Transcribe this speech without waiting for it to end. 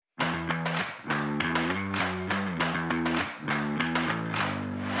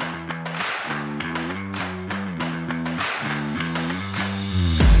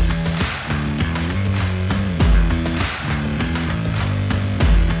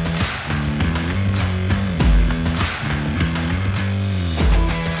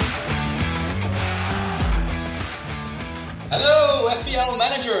Casual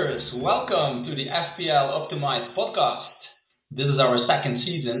Managers, welcome to the FPL Optimized podcast. This is our second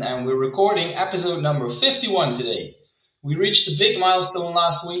season and we're recording episode number 51 today. We reached a big milestone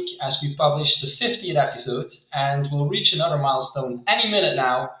last week as we published the 50th episode, and we'll reach another milestone any minute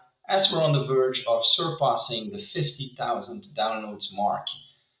now as we're on the verge of surpassing the 50,000 downloads mark.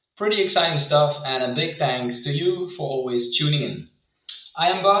 Pretty exciting stuff, and a big thanks to you for always tuning in. I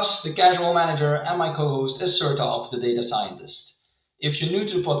am Bas, the casual manager, and my co-host is Sertalp, the data scientist. If you're new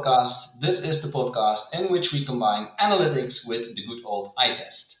to the podcast, this is the podcast in which we combine analytics with the good old eye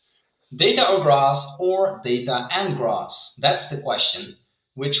test. Data or grass, or data and grass? That's the question,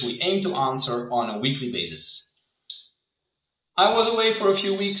 which we aim to answer on a weekly basis. I was away for a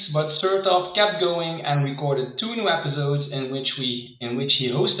few weeks, but Sertalp kept going and recorded 2 new episodes in which he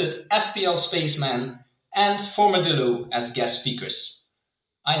hosted FPL Spaceman and Formadillo as guest speakers.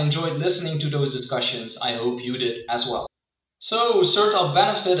 I enjoyed listening to those discussions. I hope you did as well. So, Sertalp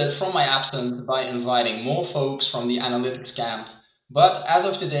benefited from my absence by inviting more folks from the analytics camp, but as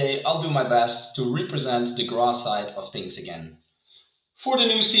of today, I'll do my best to represent the grass side of things again. For the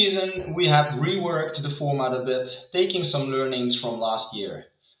new season, we have reworked the format a bit, taking some learnings from last year.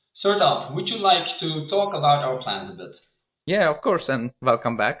 Sertalp, would you like to talk about our plans a bit? Yeah, of course, and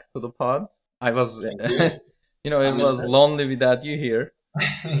welcome back to the pod. I was, Thank you. it was lonely without you here.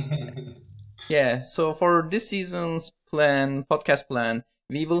 Yeah, so for this season's podcast plan,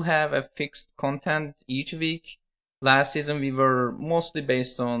 we will have a fixed content each week. Last season, we were mostly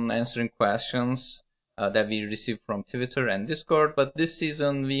based on answering questions that we received from Twitter and Discord, but this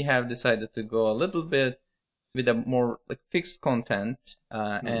season we have decided to go a little bit with a more fixed content,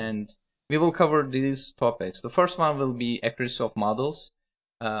 and we will cover these topics. The first one will be accuracy of models.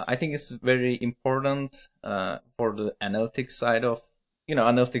 I think it's very important for the analytics side of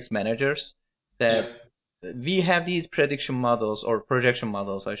analytics managers that we have these prediction models or projection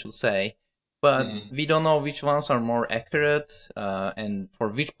models, I should say, but we don't know which ones are more accurate and for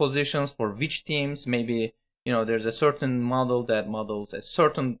which positions, for which teams. Maybe, there's a certain model that models a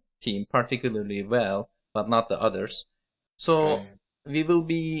certain team particularly well, but not the others. So we will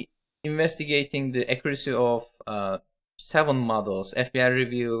be investigating the accuracy of 7 models: FBI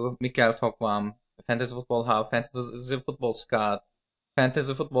Review, Michael Tokvam, Fantasy Football Hub, Fantasy Football Scott,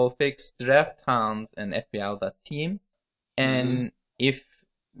 Fantasy Football Fix, Draft Hound, and FPL.team. And if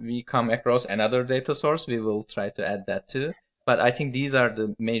we come across another data source, we will try to add that too. But I think these are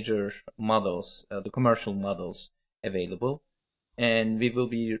the major models, the commercial models available. And we will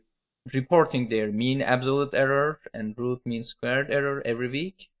be reporting their mean absolute error and root mean squared error every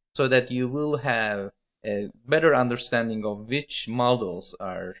week, so that you will have a better understanding of which models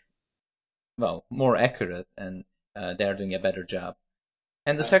are, more accurate and they're doing a better job.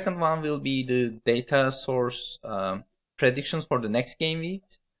 And the second one will be the data source predictions for the next game week.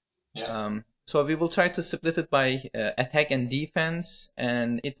 So we will try to split it by attack and defense,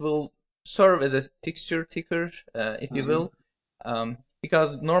 and it will serve as a fixture ticker, if you will,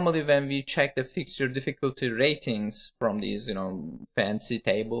 because normally when we check the fixture difficulty ratings from these, fancy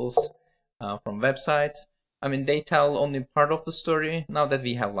tables from websites, they tell only part of the story. Now that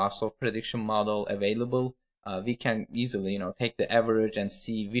we have lots of prediction model available, we can easily, take the average and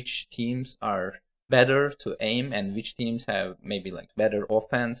see which teams are better to aim and which teams have maybe better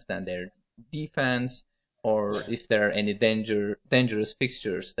offense than their defense, or if there are any dangerous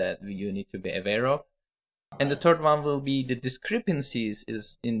fixtures that you need to be aware of. And the third one will be the discrepancies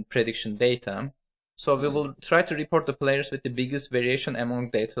in prediction data. So we will try to report the players with the biggest variation among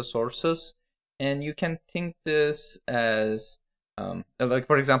data sources. And you can think this as,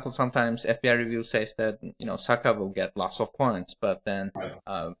 for example, sometimes FBI Review says that, Saka will get lots of points, but then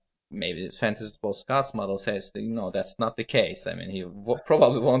maybe Fantasy Football Scott's model says that, that's not the case. He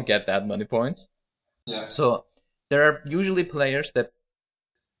probably won't get that many points. So there are usually players that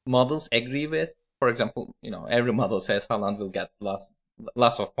models agree with. For example, every model says Haaland will get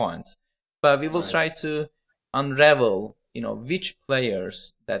lots of points. But we will try to unravel, which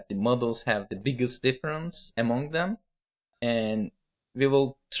players that the models have the biggest difference among them. And we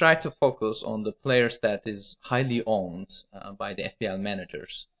will try to focus on the players that is highly owned by the FPL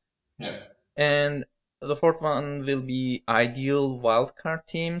managers. And the fourth one will be ideal wildcard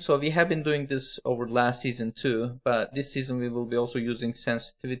team. So we have been doing this over last season too, but this season we will be also using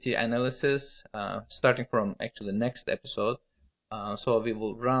sensitivity analysis, starting from actually next episode. So we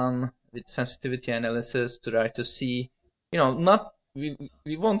will run with sensitivity analysis to try to see,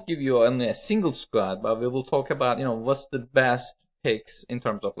 we won't give you only a single squad, but we will talk about, what's the best picks in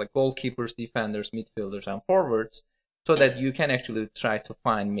terms of goalkeepers, defenders, midfielders, and forwards, so that you can actually try to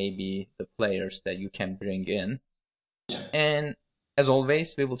find maybe the players that you can bring in. And as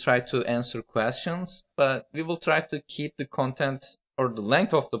always, we will try to answer questions, but we will try to keep the content or the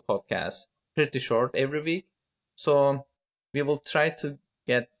length of the podcast pretty short every week. So we will try to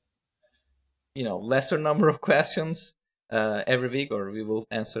get, lesser number of questions every week, or we will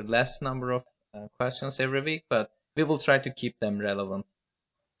answer less number of questions every week, but we will try to keep them relevant.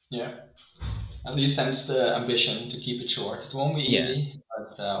 Yeah. At least that's the ambition, to keep it short. It won't be easy,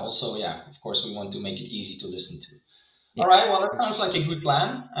 but also, yeah, of course, we want to make it easy to listen to. Yeah. All right, well, that sounds like a good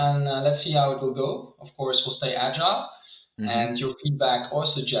plan, and let's see how it will go. Of course, we'll stay agile, and your feedback or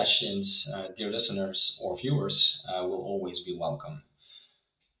suggestions, dear listeners or viewers, will always be welcome.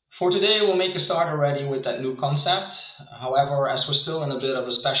 For today, we'll make a start already with that new concept. However, as we're still in a bit of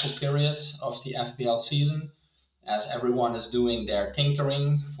a special period of the FPL season, as everyone is doing their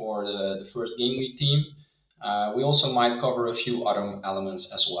tinkering for the first game week team, we also might cover a few other elements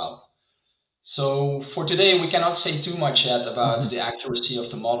as well. So for today, we cannot say too much yet about the accuracy of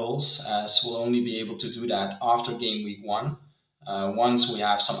the models, as we'll only be able to do that after game week 1, once we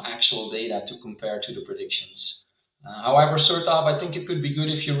have some actual data to compare to the predictions. However, Sertab, I think it could be good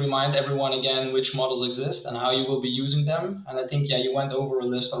if you remind everyone again which models exist and how you will be using them. And I think, yeah, you went over a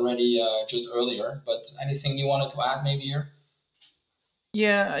list already just earlier, but anything you wanted to add maybe here?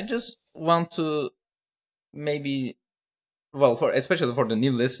 Yeah, I just want to maybe, especially for the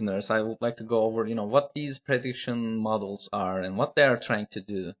new listeners, I would like to go over, what these prediction models are and what they are trying to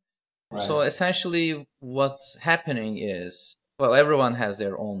do. Right. So essentially what's happening is, everyone has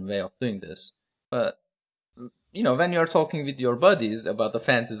their own way of doing this, but when you're talking with your buddies about the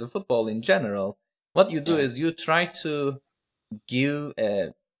fantasy football in general, what you do is you try to give a,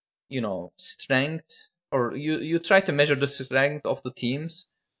 strength, or you try to measure the strength of the teams.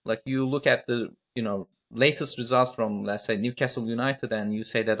 Like you look at the, latest results from, let's say, Newcastle United, and you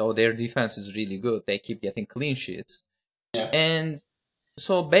say that, their defense is really good. They keep getting clean sheets. Yeah. And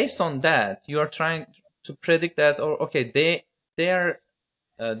so based on that, you are trying to predict that,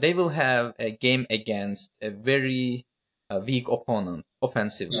 they will have a game against a very weak opponent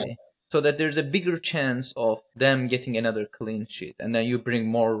offensively. Yeah. So that there's a bigger chance of them getting another clean sheet. And then you bring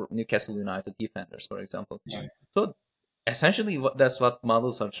more Newcastle United defenders, for example. Yeah. So essentially that's what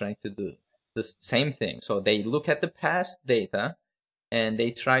models are trying to do. The same thing. So they look at the past data and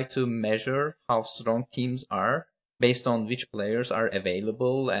they try to measure how strong teams are based on which players are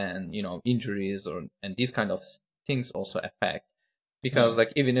available, and, injuries and these kind of things also affect. Because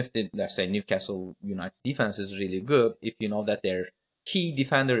even if let's say Newcastle United defense is really good, if you know that their key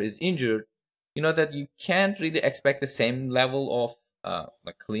defender is injured, you know that you can't really expect the same level of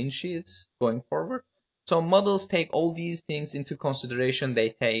clean sheets going forward. So models take all these things into consideration. They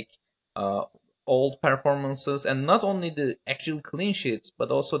take old performances, and not only the actual clean sheets, but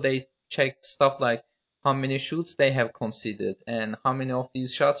also they check stuff like how many shoots they have conceded and how many of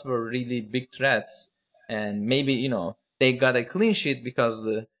these shots were really big threats. And maybe, they got a clean sheet because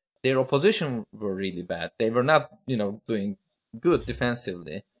their opposition were really bad. They were not, doing good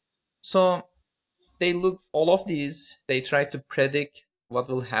defensively. So they look all of these. They try to predict what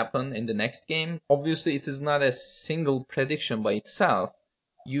will happen in the next game. Obviously, it is not a single prediction by itself.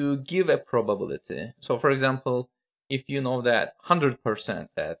 You give a probability. So, for example, if you know that 100%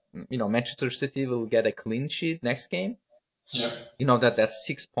 that, Manchester City will get a clean sheet next game, yeah, you know that's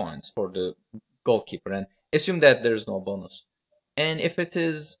 6 points for the goalkeeper, and assume that there's no bonus. And if it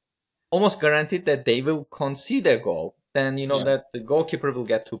is almost guaranteed that they will concede a goal, then that the goalkeeper will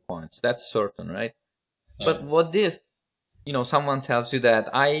get 2 points. That's certain, right? Yeah. But what if, someone tells you that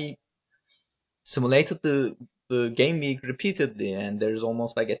I simulated the game week repeatedly, and there's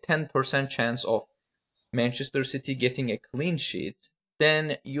almost like a 10% chance of Manchester City getting a clean sheet,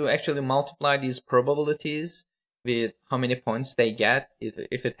 then you actually multiply these probabilities with how many points they get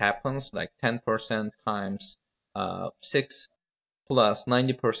if it happens, like 10% times 6 plus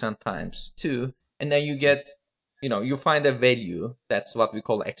 90% times 2, and then you get, you find a value. That's what we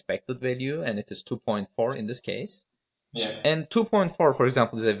call expected value, and it is 2.4 in this case. Yeah. And 2.4, for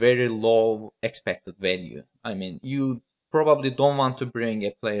example, is a very low expected value. I mean, you probably don't want to bring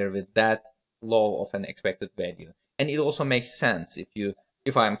a player with that low of an expected value. And it also makes sense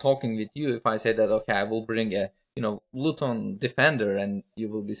if I'm talking with you, if I say that, okay, I will bring a, Luton defender, and you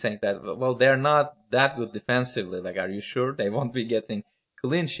will be saying that, well, they're not that good defensively. Like, are you sure they won't be getting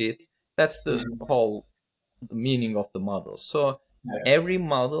clean sheets? That's the whole meaning of the model. So every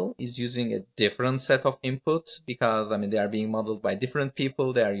model is using a different set of inputs, because, they are being modeled by different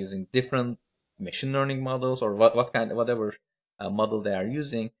people. They are using different machine learning models, or whatever model they are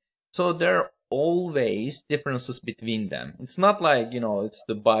using. So there are always differences between them. It's not like, it's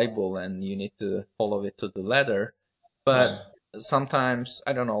the Bible and you need to follow it to the letter. But sometimes,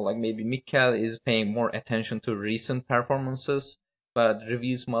 I don't know, like maybe Mikkel is paying more attention to recent performances, but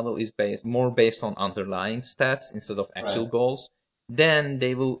reviews model is more based on underlying stats instead of actual Right. goals. Then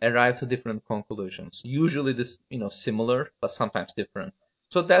they will arrive to different conclusions. Usually this, similar, but sometimes different.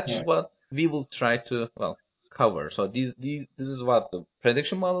 So that's Yeah. what we will try to, cover. So this is what the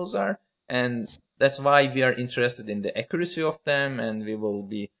prediction models are, and that's why we are interested in the accuracy of them, and we will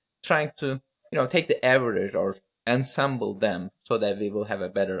be trying to, take the average or ensemble them so that we will have a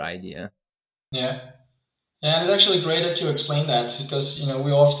better idea. Yeah. Yeah, and it's actually great that you explained that because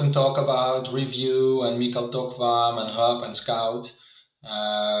we often talk about review and Mikal Tokvam and Hub and Scout,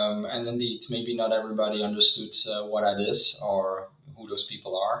 and indeed maybe not everybody understood what that is or who those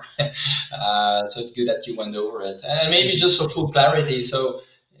people are. So it's good that you went over it, and maybe just for full clarity. So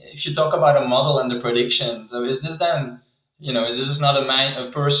if you talk about a model and the prediction, so is this then this is not a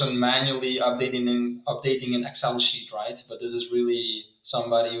person manually updating an Excel sheet, right? But this is really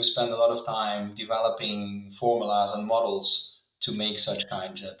somebody who spent a lot of time developing formulas and models to make such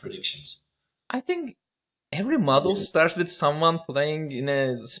kind of predictions. I think every model starts with someone playing in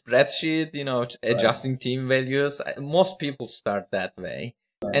a spreadsheet, Right. adjusting team values. Most people start that way.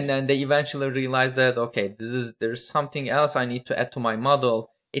 Right. And then they eventually realize that, okay, there's something else I need to add to my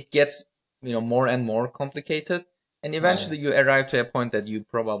model. It gets, more and more complicated. And Right. eventually you arrive to a point that you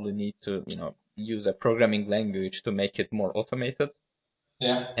probably need to, use a programming language to make it more automated.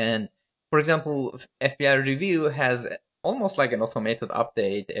 Yeah. And for example, FBI review has almost like an automated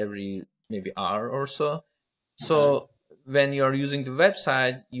update every maybe hour or so. Okay. So when you're using the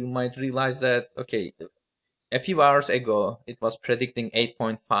website, you might realize that, okay, a few hours ago, it was predicting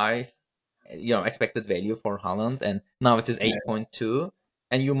 8.5, expected value for Holland, and now it is Yeah. 8.2.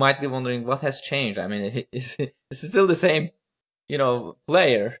 And you might be wondering what has changed. I mean, it's still the same,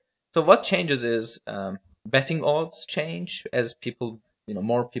 player. So what changes is betting odds change as people,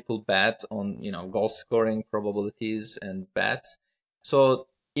 more people bet on, goal scoring probabilities and bets. So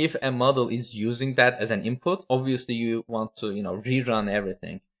if a model is using that as an input, obviously you want to, rerun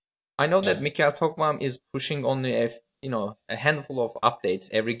everything. I know that Yeah. Mikhail Tokman is pushing only a handful of updates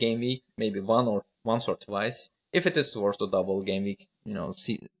every game week, maybe once or twice. If it is towards the double game week,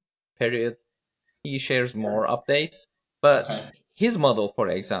 period, he shares more updates. But Okay. his model, for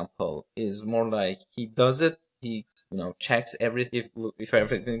example, is more like he does it. He checks if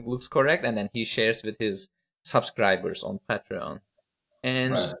everything looks correct, and then he shares with his subscribers on Patreon.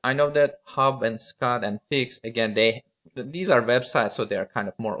 And Right. I know that Hub and Scott and Fix again these are websites, so they are kind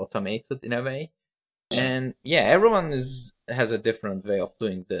of more automated in a way. Yeah. And yeah, everyone has a different way of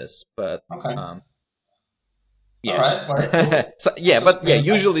doing this, but Okay. um, All yeah. right. Well, So yeah, but yeah, explain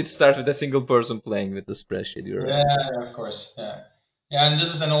that. usually it starts with a single person playing with the spreadsheet. You're right. Yeah, yeah, of course. Yeah. Yeah, and this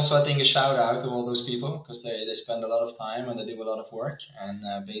is then also, I think, a shout out to all those people because they spend a lot of time and they do a lot of work.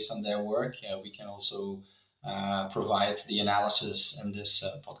 And based on their work, we can also provide the analysis in this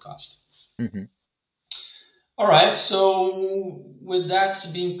podcast. Hmm. All right. So with that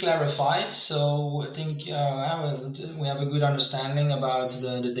being clarified, so I think we have a good understanding about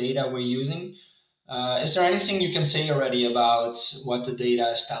the data we're using. Is there anything you can say already about what the data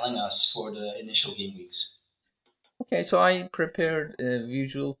is telling us for the initial game weeks? Okay, so I prepared a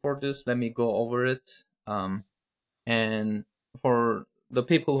visual for this. Let me go over it. And for the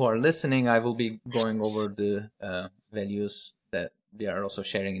people who are listening, I will be going over the values that they are also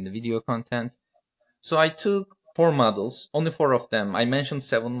sharing in the video content. So I took four models, only four of them. I mentioned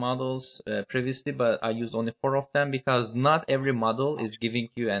seven models previously, but I used only four of them because not every model is giving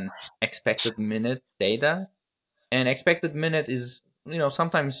you an expected minute data. And expected minute is,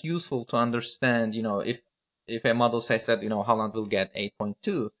 sometimes useful to understand, if a model says that, Holland will get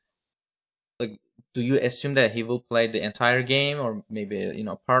 8.2, like, do you assume that he will play the entire game or maybe,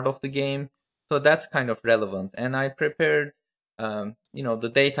 part of the game? So that's kind of relevant. And I prepared,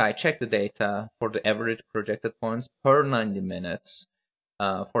 the data. I checked the data for the average projected points per 90 minutes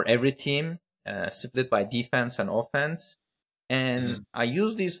for every team, split by defense and offense. And Hmm. I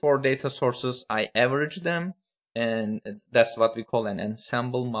use these four data sources. I average them, and that's what we call an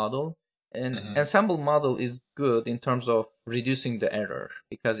ensemble model. An Hmm. ensemble model is good in terms of reducing the error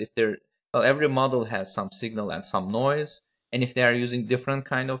because every model has some signal and some noise, and if they are using different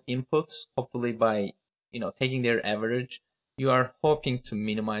kind of inputs, hopefully by taking their average, you are hoping to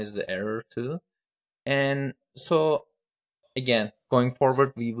minimize the error too. And so again, going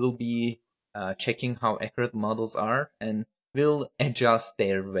forward, we will be checking how accurate models are, and we'll adjust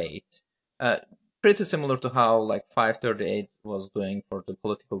their weight. Uh, Pretty similar to how like 538 was doing for the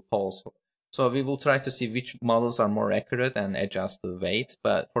political polls. So we will try to see which models are more accurate and adjust the weights.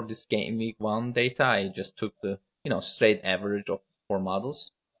 But for this game week one data, I just took the straight average of 4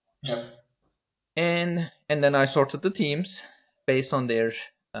 models. Yep. And then I sorted the teams based on their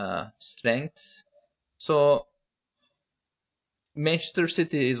strengths. So Manchester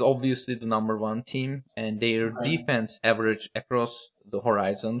City is obviously the number one team, and their defense average across the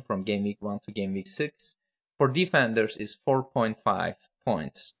horizon from game week 1 to game week 6 for defenders is 4.5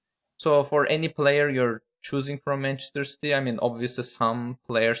 points. So for any player you're choosing from Manchester City, I mean, obviously some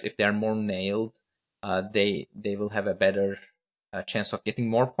players, if they're more nailed, they will have a better chance of getting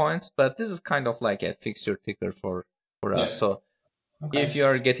more points. But this is kind of like a fixture ticker for us. So if you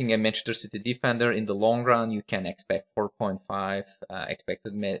are getting a Manchester City defender in the long run, you can expect 4.5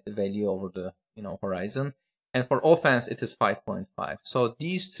 expected value over the horizon, and for offense it is 5.5. So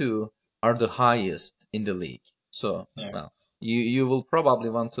these two are the highest in the league. So well, you will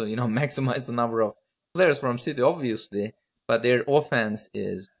probably want to maximize the number of players from City, obviously, but their offense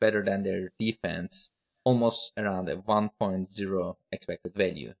is better than their defense, almost around a 1.0 expected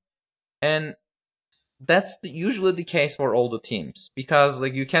value, and that's usually the case for all the teams, because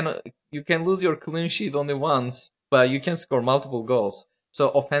like you can lose your clean sheet only once, but you can score multiple goals. So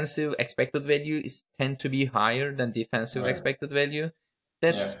offensive expected value tend to be higher than defensive expected value.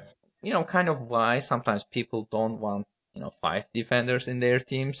 That's kind of why sometimes people don't want 5 defenders in their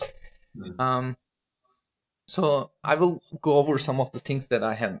teams. So I will go over some of the things that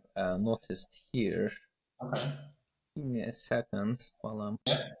I have noticed here. Okay. Give me a second while I'm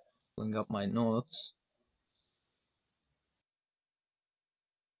pulling up my notes.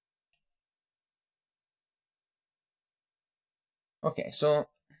 Okay, so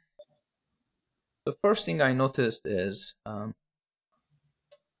the first thing I noticed is,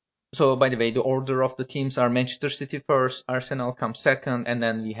 so by the way, the order of the teams are Manchester City first, Arsenal comes second, and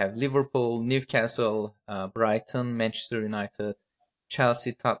then we have Liverpool, Newcastle, Brighton, Manchester United,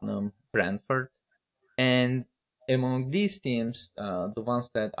 Chelsea, Tottenham, Brentford. And among these teams, the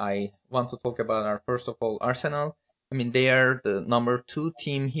ones that I want to talk about are, first of all, Arsenal. I mean, they are the number 2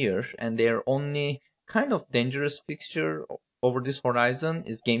 team here, and their only kind of dangerous fixture over this horizon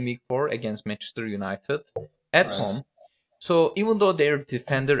is game week 4 against Manchester United at home. So even though their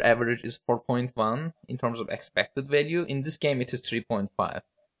defender average is 4.1 in terms of expected value, in this game it is 3.5.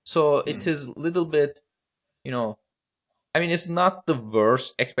 So it is a little bit, I mean, it's not the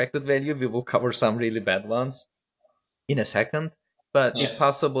worst expected value. We will cover some really bad ones in a second. But if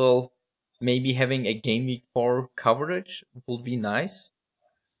possible, maybe having a game week 4 coverage would be nice.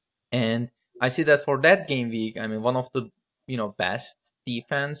 And I see that for that game week, I mean, one of the best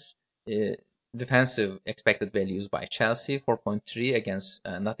defensive expected values by Chelsea, 4.3 against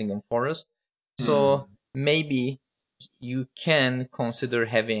Nottingham Forest. So maybe you can consider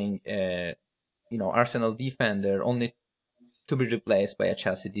having a Arsenal defender only to be replaced by a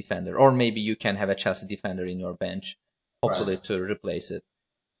Chelsea defender, or maybe you can have a Chelsea defender in your bench, hopefully to replace it.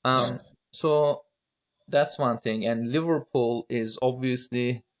 So that's one thing. And Liverpool is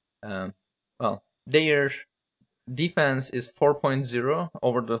obviously, their defense is 4.0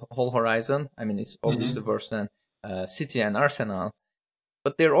 over the whole horizon. I mean, it's obviously worse than City and Arsenal,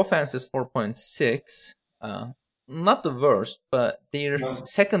 but their offense is 4.6. Not the worst, but their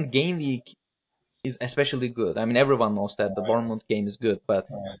second game week is especially good. I mean, everyone knows that the Bournemouth game is good, but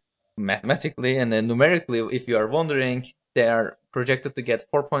mathematically and then numerically, if you are wondering, they are projected to get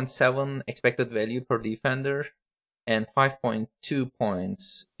 4.7 expected value per defender and 5.2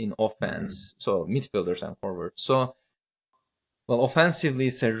 points in offense. So midfielders and forwards. So, well, offensively,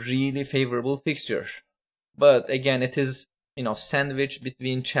 it's a really favorable fixture. But again, it is, sandwiched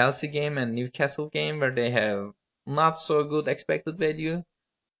between Chelsea game and Newcastle game, where they have not so good expected value.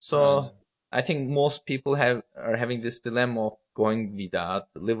 So I think most people are having this dilemma of going without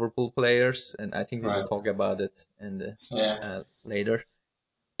Liverpool players, and I think we will talk about it later.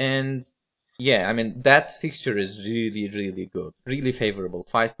 And yeah, I mean, that fixture is really, really good, really favorable.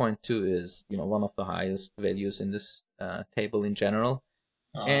 5.2 is one of the highest values in this table in general.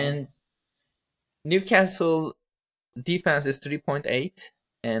 And Newcastle defense is 3.8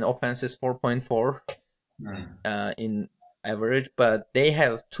 and offense is 4.4 in average, but they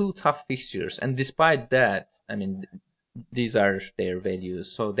have 2 tough fixtures, and despite that, I mean, these are their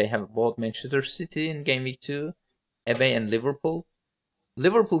values. So they have both Manchester City in game week 2 away and Liverpool.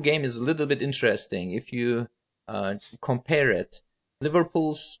 Liverpool game is a little bit interesting. If you compare it,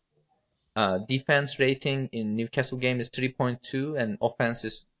 Liverpool's defense rating in Newcastle game is 3.2 and offense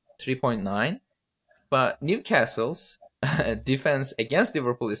is 3.9, but Newcastle's defense against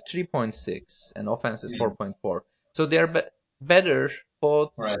Liverpool is 3.6 and offense is 4.4. So they are better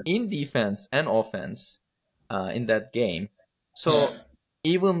both in defense and offense in that game. So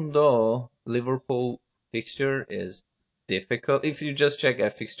even though Liverpool fixture is difficult. If you just check a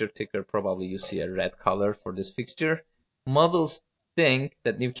fixture ticker, probably you see a red color for this fixture. Models think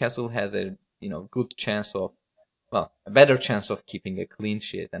that Newcastle has a good chance of, well, a better chance of keeping a clean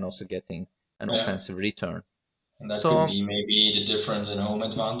sheet and also getting an offensive return. And that could be maybe the difference in home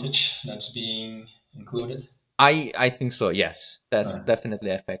advantage that's being included. I think so. Yes, that's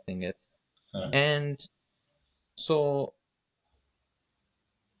definitely affecting it. And so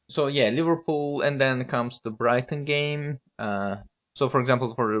yeah, Liverpool, and then comes the Brighton game. So for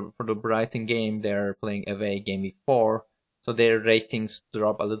example, for the Brighton game, they're playing away game week 4. So their ratings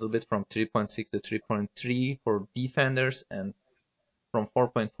drop a little bit from 3.6 to 3.3 for defenders, and from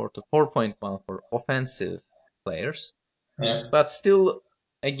 4.4 to 4.1 for offensive players. Yeah. But still,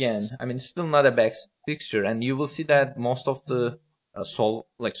 again, I mean, still not a bad fixture, and you will see that most of the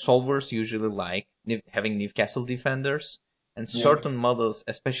solvers usually like having Newcastle defenders. And certain models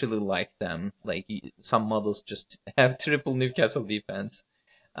especially like them. Like some models just have triple Newcastle defense,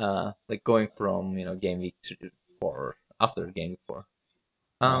 like going from game week 4 after game week 4.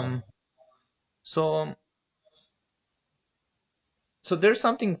 So there's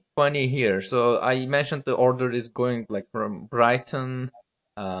something funny here. So I mentioned the order is going like from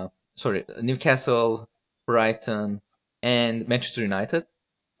Newcastle, Brighton, and Manchester United.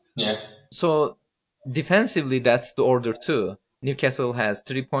 Yeah. So defensively, that's the order too. Newcastle has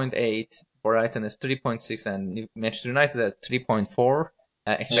 3.8, Brighton has 3.6, and Manchester United has 3.4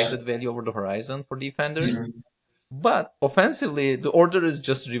 expected value over the horizon for defenders. Mm-hmm. But offensively, the order is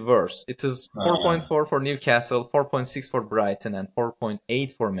just reverse. It is 4.4 for Newcastle, 4.6 for Brighton, and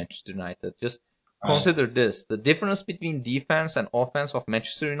 4.8 for Manchester United. Just consider this. The difference between defense and offense of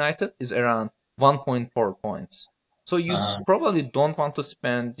Manchester United is around 1.4 points. So you probably don't want to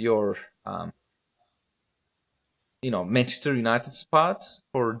spend your Manchester United spots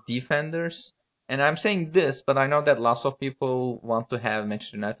for defenders. And I'm saying this, but I know that lots of people want to have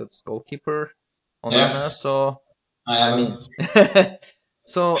Manchester United's goalkeeper Onana. So I mean,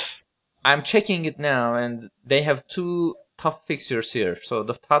 so I'm checking it now, and they have 2 tough fixtures here. So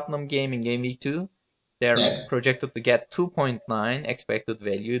the Tottenham game in game week 2, they're projected to get 2.9 expected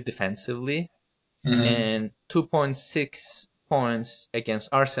value defensively, and 2.6 points against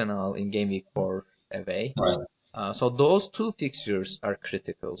Arsenal in game week 4 away. Right. So those 2 fixtures are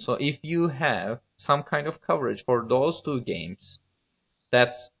critical. So if you have some kind of coverage for those 2 games,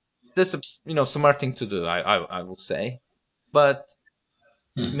 that's a smart thing to do, I will say. But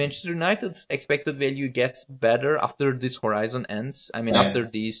Manchester United's expected value gets better after this horizon ends. I mean, after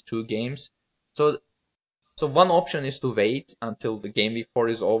these 2 games. So one option is to wait until the game week 4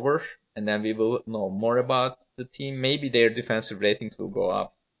 is over, and then we will know more about the team. Maybe their defensive ratings will go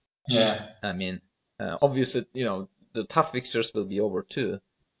up. Yeah. I mean, obviously, the tough fixtures will be over too,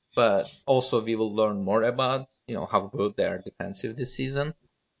 but also we will learn more about, how good they are defensive this season.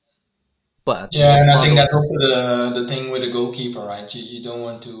 But and I think that's also the thing with the goalkeeper, right? You don't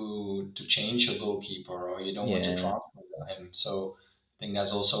want to change your goalkeeper, or you don't want to transfer him. So I think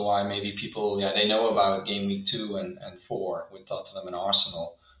that's also why maybe people, they know about game week 2 and 4 with Tottenham and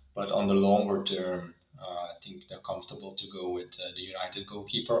Arsenal, but on the longer term, I think they're comfortable to go with the United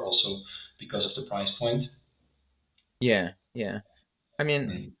goalkeeper, also because of the price point. Yeah. I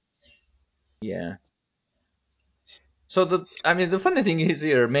mean, yeah. So the funny thing is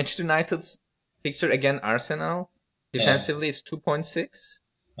here, Manchester United's fixture against Arsenal defensively is 2.6,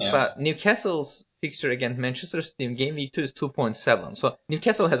 but Newcastle's fixture against Manchester City in game week 2 is 2.7. So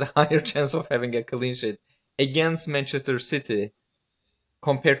Newcastle has a higher chance of having a clean sheet against Manchester City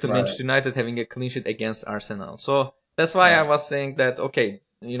compared to Manchester United having a clean sheet against Arsenal. So that's why I was saying that, okay,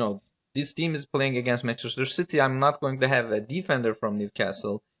 this team is playing against Manchester City. I'm not going to have a defender from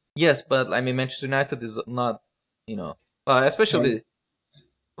Newcastle. Yes, but I mean, Manchester United is not,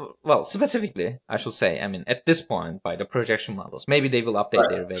 specifically, I should say, I mean, at this point, by the projection models, maybe they will update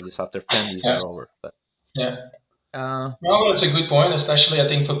their values after friendlies are over. But well, that's a good point, especially I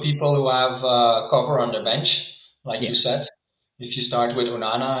think for people who have cover on their bench, like you said. If you start with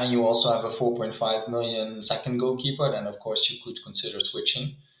Onana and you also have a 4.5 million second goalkeeper, then of course you could consider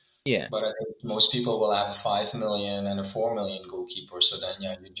switching. Yeah. But I think most people will have a 5 million and a 4 million goalkeeper. So then,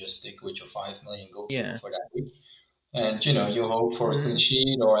 you just stick with your 5 million goalkeeper for that week. And, you hope for a clean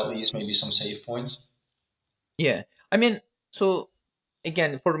sheet or at least maybe some save points. Yeah. I mean, so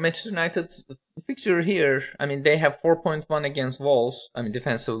again, for Manchester United's fixture here, I mean, they have 4.1 against Wolves. I mean,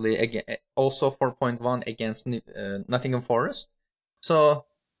 defensively, again, also 4.1 against Nottingham Forest. So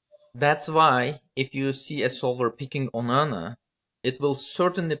that's why if you see a solver picking Onana, it will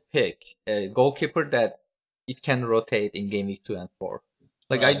certainly pick a goalkeeper that it can rotate in game week 2 and 4.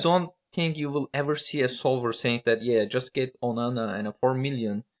 Like, I don't think you will ever see a solver saying that, yeah, just get Onana and a 4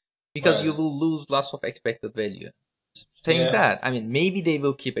 million, because you will lose lots of expected value. Saying that, I mean, maybe they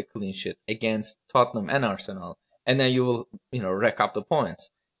will keep a clean sheet against Tottenham and Arsenal, and then you will, rack up the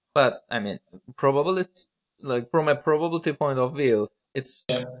points. But I mean, probability, like from a probability point of view, it's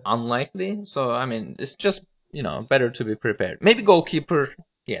unlikely. So I mean, it's just better to be prepared. Maybe goalkeeper,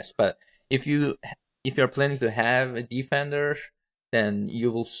 yes, but if you're planning to have a defender, then you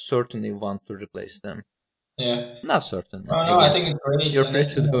will certainly want to replace them. Yeah. Not certain. No, I think it's great. You're free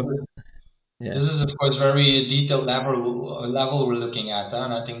to do. Yeah. This is, of course, very detailed level we're looking at.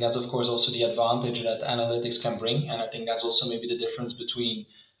 And I think that's, of course, also the advantage that analytics can bring. And I think that's also maybe the difference between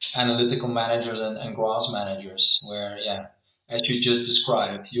analytical managers and grass managers, where, as you just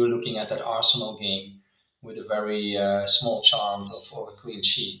described, you're looking at that Arsenal game with a very small chance of a clean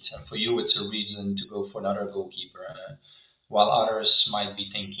sheet. And for you, it's a reason to go for another goalkeeper. While others might be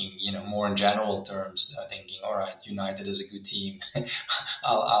thinking, more in general terms, thinking, all right, United is a good team.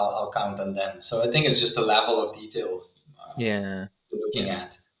 I'll count on them. So I think it's just a level of detail you're looking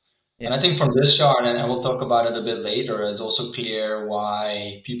at. Yeah. And I think from this chart, and we'll talk about it a bit later, it's also clear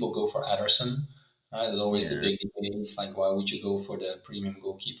why people go for Ederson. There's always the big debate, like why would you go for the premium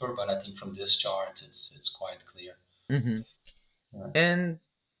goalkeeper? But I think from this chart, it's quite clear. Mm-hmm. And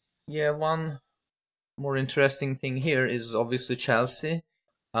one more interesting thing here is obviously Chelsea.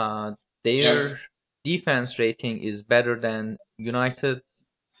 Their defense rating is better than United,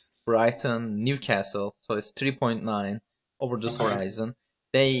 Brighton, Newcastle, so it's 3.9 over this horizon.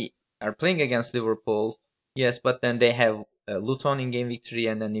 They are playing against Liverpool, yes, but then they have Luton in game week 3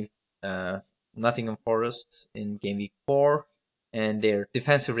 and then Nottingham Forest in game week 4, and their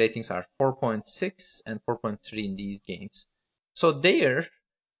defensive ratings are 4.6 and 4.3 in these games. So their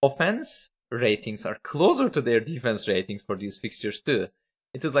offense ratings are closer to their defense ratings for these fixtures too.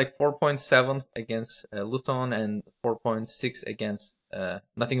 It is like 4.7 against Luton and 4.6 against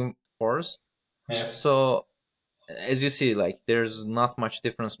Nottingham Forest. Yeah. So as you see, like there's not much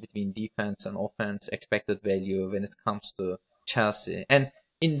difference between defense and offense expected value when it comes to Chelsea. And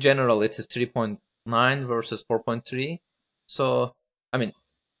in general, it is 3.9 versus 4.3. So, I mean,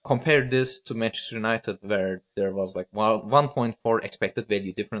 compare this to Manchester United, where there was like 1.4 expected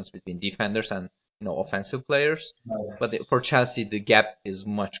value difference between defenders and offensive players. Right. But for Chelsea, the gap is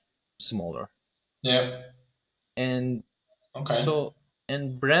much smaller. Yeah. And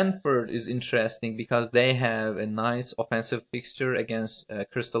and Brentford is interesting because they have a nice offensive fixture against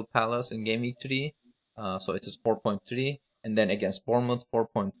Crystal Palace in game week 3. So it is 4.3, and then against Bournemouth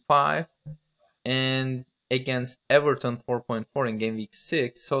 4.5, and against Everton 4.4 in game week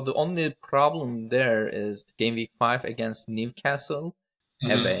 6. So the only problem there is game week 5 against Newcastle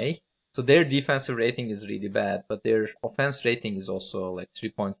away. So their defensive rating is really bad, but their offense rating is also like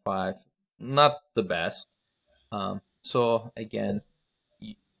 3.5, not the best. So again,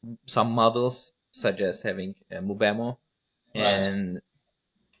 some models suggest having Mbeumo, and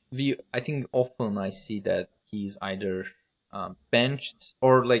I think often I see that he's either benched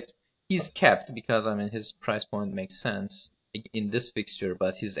or like he's kept because I mean his price point makes sense in this fixture,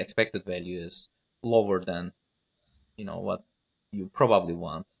 but his expected value is lower than what you probably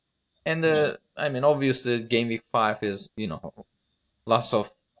want. And I mean obviously game week 5 is lots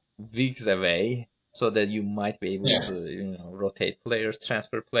of weeks away, so that you might be able to rotate players,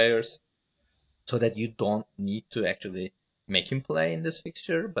 transfer players, so that you don't need to actually make him play in this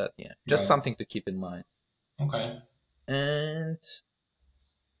fixture. But just something to keep in mind. Okay. And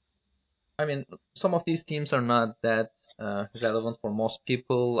I mean, some of these teams are not that relevant for most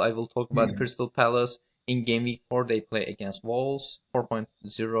people. I will talk about Crystal Palace. In game week 4, they play against Wolves,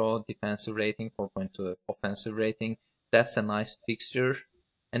 4.0 defensive rating, 4.2 offensive rating. That's a nice fixture.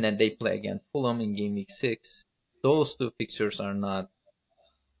 And then they play against Fulham in game week 6. Those two fixtures are not,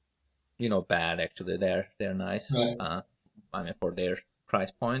 bad actually. They're nice. Right. I mean, for their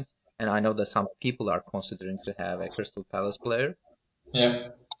price point. And I know that some people are considering to have a Crystal Palace player. Yeah.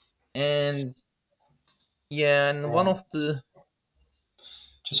 And one of the...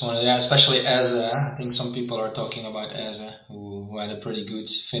 Just wanted, especially Eze. I think some people are talking about Eze, who had a pretty good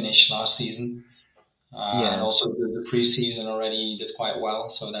finish last season. And also the preseason already did quite well.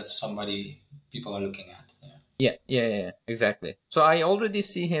 So that's somebody people are looking at. Yeah, exactly. So I already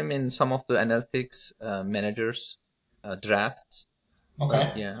see him in some of the analytics managers drafts.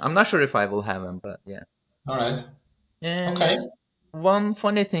 Okay. But, I'm not sure if I will have him, but yeah. All right. And one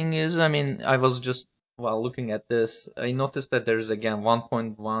funny thing is, I mean, I was just while looking at this, I noticed that there's again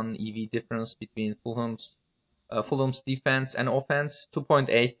 1.1 EV difference between Fulham's defense and offense,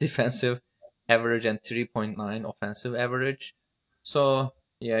 2.8 defensive average and 3.9 offensive average. So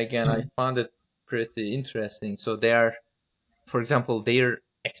Yeah, again, I found it pretty interesting. So they are, for example, their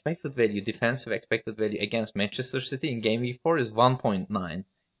expected value, defensive expected value against Manchester City in game week 4 is 1.9.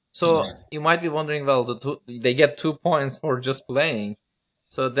 So Yeah, you might be wondering, well, they get 2 points for just playing.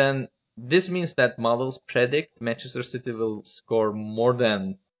 So then this means that models predict Manchester City will score more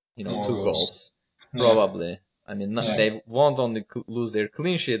than, more two goals. goals, Yeah, probably. I mean, yeah, they won't only lose their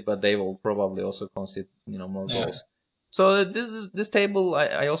clean sheet, but they will probably also concede, more yeah, goals. So this table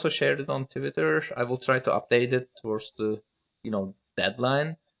I also shared it on Twitter. I will try to update it towards the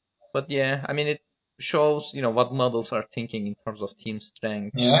deadline. But yeah, I mean it shows what models are thinking in terms of team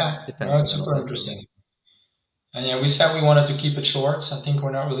strengths, yeah. No, defensive it's and super offensive. interesting. And yeah, we said we wanted to keep it short. I think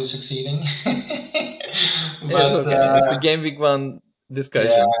we're not really succeeding. It's But okay. It's the game week 1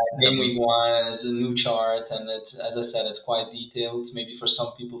 yeah, discussion. game week one is a new chart, and it's, as I said, it's quite detailed. Maybe for some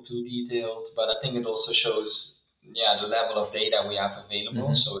people too detailed, but I think it also shows, yeah, the level of data we have available.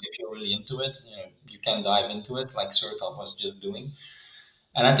 Hmm. So if you're really into it, you can dive into it, like Sertop was just doing.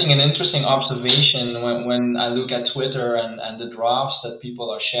 And I think an interesting observation when I look at Twitter and the drafts that people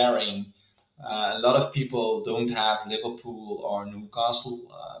are sharing, a lot of people don't have Liverpool or Newcastle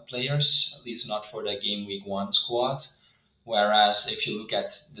players, at least not for the game week one squad. Whereas if you look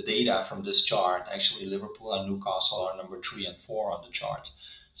at the data from this chart, actually Liverpool and Newcastle are number 3 and 4 on the chart.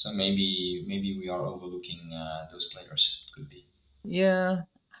 So maybe we are overlooking those players. Could be. Yeah,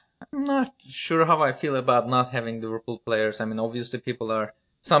 I'm not sure how I feel about not having Liverpool players. I mean, obviously,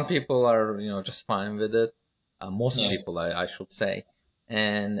 some people are, just fine with it. Most Yeah, people, I should say,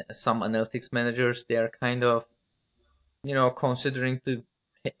 and some analytics managers, they are kind of, considering to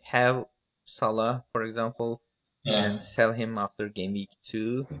have Salah, for example, yeah, and sell him after game week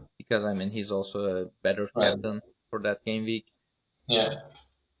 2 because I mean he's also a better right. captain for that game week. Yeah,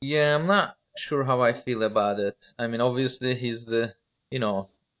 Yeah, I'm not sure how I feel about it. I mean, obviously he's the, you know,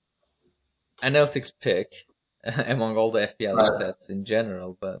 analytics pick among all the FPL right. assets in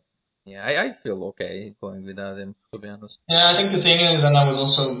general, but yeah, I feel okay going without him, to be honest. Yeah, I think the thing is, and I was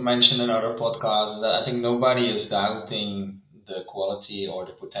also mentioned in other podcasts, is that I think nobody is doubting the quality or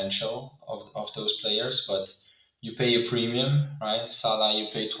the potential of those players, but you pay a premium, right? Salah, you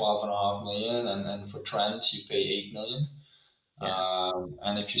pay 12.5 million, and for Trent, you pay 8 million. Yeah,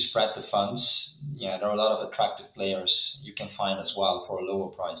 And if you spread the funds, yeah, there are a lot of attractive players you can find as well for a lower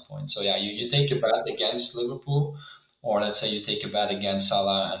price point. So yeah, you take a bet against Liverpool, or let's say you take a bet against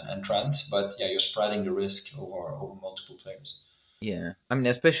Salah and Trent, but yeah, you're spreading the risk over multiple players. yeah. I mean,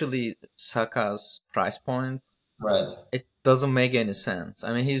 especially Saka's price point, Right, it doesn't make any sense.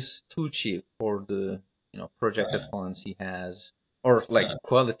 I mean, he's too cheap for the right, projected points he has, or like right,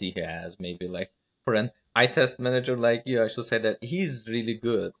 quality he has. Maybe like for an eye test manager like you, I should say that he's really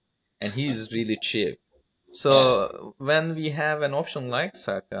good and he's really cheap. yeah, So when we have an option like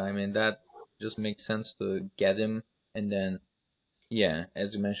Saka, I mean that just makes sense to get him. And then yeah,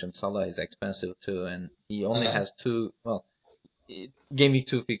 as you mentioned, Salah is expensive too, and he only yeah, has two. Well, game week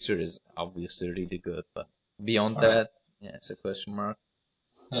 2 fixture is obviously really good, but beyond right, that, yeah, it's a question mark.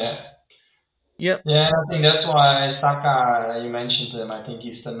 yeah. Yep. Yeah, and I think that's why Saka, you mentioned him. I think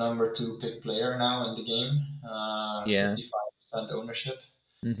he's the number two pick player now in the game. Yeah. 55% ownership.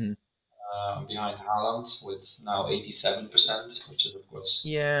 Hmm. Behind Haaland with now 87%, which is of course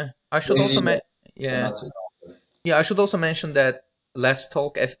Yeah. I should crazy, also but yeah, not so bad. yeah. I should also mention that Let's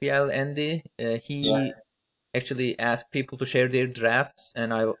Talk FPL Andy. Yeah, He actually asked people to share their drafts,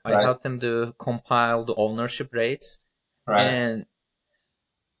 and I right, helped him to compile the ownership rates. right. And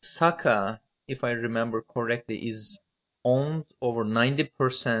Saka, if I remember correctly, is owned over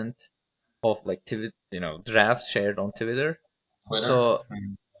 90% of like drafts shared on Twitter. Twitter.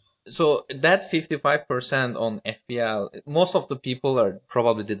 So that 55% on FPL, most of the people are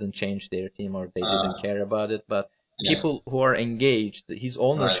probably didn't change their team or they didn't Uh, care about it, but yeah, people who are engaged, his right,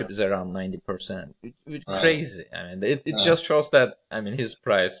 ownership is around 90%. It's right. crazy. I mean, it Yeah, just shows that I mean his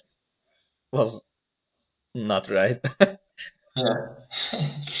price was not right. yeah.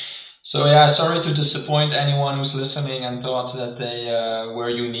 So yeah, sorry to disappoint anyone who's listening and thought that they were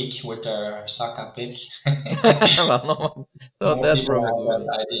unique with their Saka pick. Well, no one thought More that people have probably.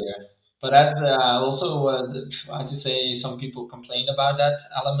 that idea. But that's also, I have to say, some people complain about that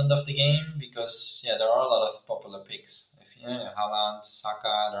element of the game because, yeah, there are a lot of popular picks. If, yeah, Haaland,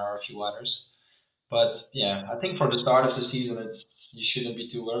 Saka, there are a few others. But yeah, I think for the start of the season, it's you shouldn't be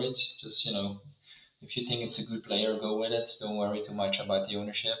too worried. Just if you think it's a good player, go with it. Don't worry too much about the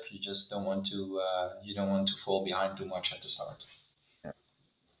ownership. You just don't want to you don't want to fall behind too much at the start.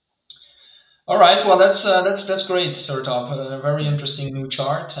 All right. Well, that's great, Sertop. A very interesting new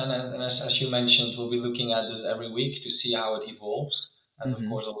chart, and as you mentioned, we'll be looking at this every week to see how it evolves. as of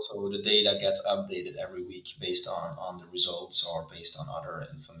course also the data gets updated every week based on the results or based on other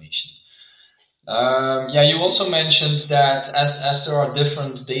information. Yeah, you also mentioned that as there are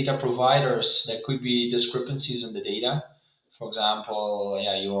different data providers, there could be discrepancies in the data. For example,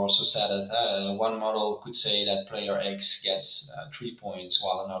 yeah, you also said that one model could say that player X gets 3 points,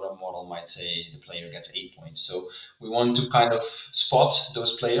 while another model might say the player gets 8 points. So we want to kind of spot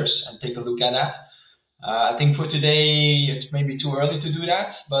those players and take a look at that. I think for today it's maybe too early to do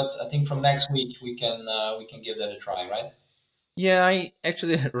that, but I think from next week we can give that a try, right? Yeah, I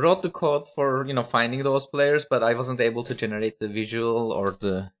actually wrote the code for finding those players, but I wasn't able to generate the visual or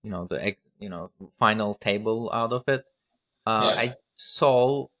the final table out of it. Yeah. I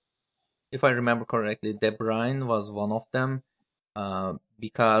saw, if I remember correctly, De Bruyne was one of them,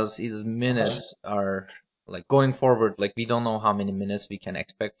 because his Okay. minutes are like going forward. Like we don't know how many minutes we can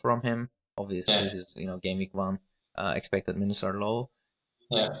expect from him. Obviously, Yeah. his game week one expected minutes are low.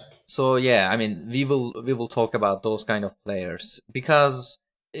 Yeah. So yeah, I mean, we will talk about those kind of players because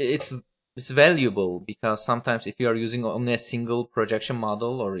it's it's valuable, because sometimes if you are using only a single projection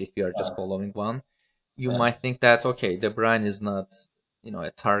model or if you are just following one, you Yeah. might think that okay, De Bruyne is not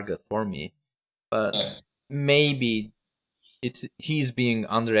a target for me, but Yeah. maybe he's being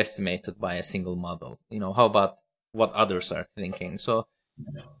underestimated by a single model. How about what others are thinking? So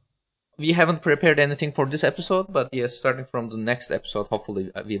we haven't prepared anything for this episode, but yes, starting from the next episode,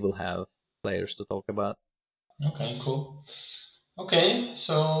 hopefully we will have players to talk about. Okay, cool. Okay,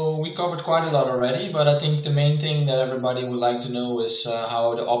 so we covered quite a lot already, but I think the main thing that everybody would like to know is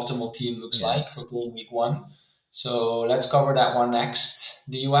how the optimal team looks Yeah, like for game week one. So let's cover that one next.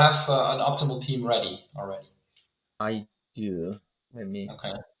 Do you have an optimal team ready already? I do. Let me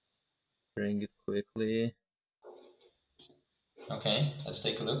Okay, bring it quickly. okay, let's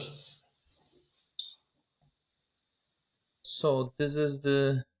take a look. So this is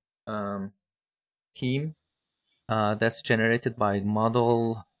the um, team that's generated by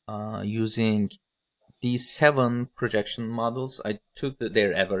model using these 7 projection models. I took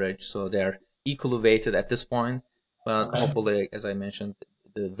their average, so they're equally weighted at this point. But Okay, hopefully, as I mentioned,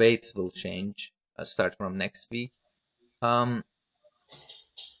 the weights will change start from next week. Um,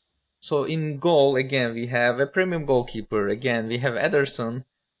 so in goal again, we have a premium goalkeeper. Again, we have Ederson,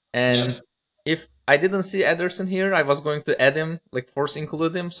 and yeah. if I didn't see Ederson here, I was going to add him, like force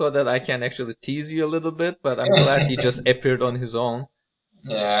include him, so that I can actually tease you a little bit. But I'm glad he just appeared on his own.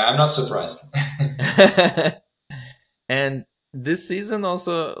 Yeah, I'm not surprised. And this season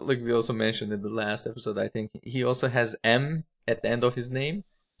also, like we also mentioned in the last episode, I think he also has M at the end of his name.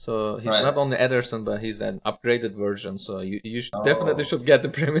 So he's Right. not only Ederson, but he's an upgraded version. So you definitely Oh, should get the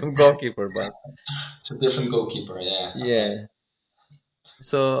premium goalkeeper, boss. it's a different goalkeeper. Yeah. Okay. Yeah.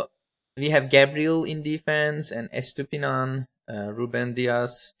 So we have Gabriel in defense and Estupinan, Ruben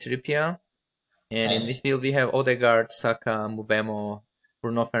Diaz, Trippier. And in Right. midfield, we have Odegaard, Saka, Mubemo,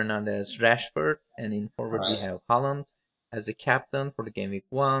 Bruno Fernandes, Rashford. And in All forward, we right. have Haaland as the captain for the game week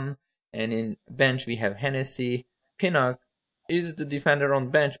one. And in bench, we have Hennessy. Pinnock is the defender on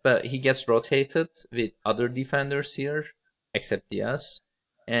bench, but he gets rotated with other defenders here, except Diaz.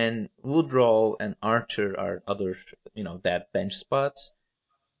 And Woodrow and Archer are other, that bench spots.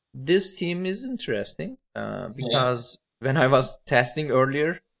 This team is interesting Yeah. because when I was testing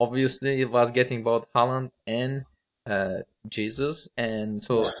earlier, obviously it was getting both Holland and uh, Jesus, and Yeah.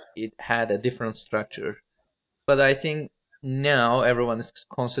 so it had a different structure. But I think now everyone is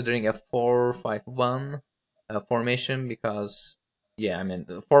considering a 4-5-1 formation because, yeah, I mean,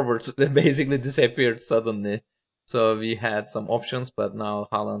 the forwards they basically disappeared suddenly. So we had some options, but now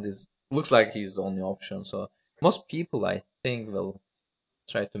Holland is looks like he's the only option. So most people, I think, will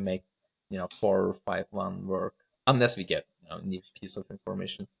try to make 4-5-1 work unless we get new piece of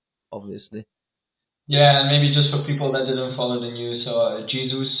information, obviously. Yeah, and maybe just for people that didn't follow the news, so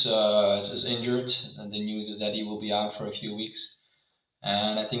Jesus is injured, and the news is that he will be out for a few weeks.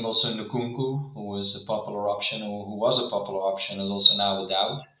 And I think also Nkunku, who was a popular option, or who was a popular option, is also now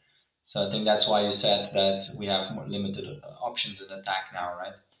without. So I think that's why you said that we have more limited options in attack now,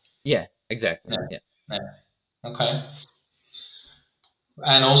 right? Yeah, exactly. Yeah. Yeah. Yeah. Okay.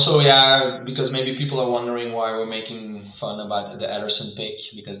 And also, yeah, because maybe people are wondering why we're making fun about the Ederson pick,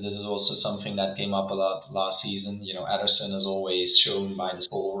 because this is also something that came up a lot last season. You know, Ederson is always shown by the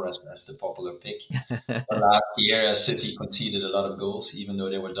score as the popular pick. But last year, City conceded a lot of goals, even though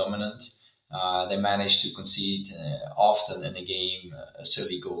they were dominant. They managed to concede often in a game a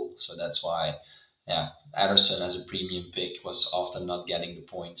silly goal. So that's why, yeah, Ederson as a premium pick was often not getting the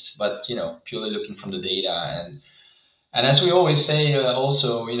points. But, you know, purely looking from the data and And as we always say,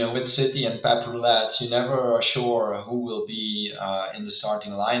 also, with City and Pep Roulette, you never are sure who will be in the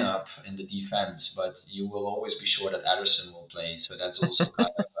starting lineup in the defense, but you will always be sure that Ederson will play. So that's also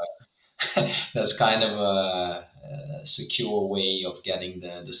that's kind of a secure way of getting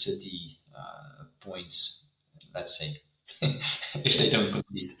the City points. Let's say, if they Yeah, don't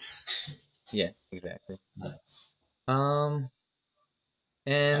concede. yeah, exactly. Um,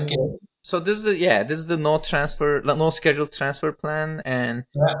 and Okay. so this is the no scheduled transfer plan, and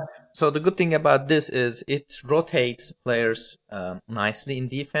Yeah. so the good thing about this is it rotates players nicely in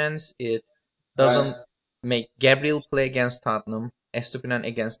defense. It Right. doesn't make Gabriel play against Tottenham, Estupinan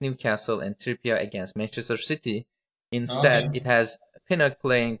against Newcastle, and Trippier against Manchester City. Instead, Okay. it has Pinnock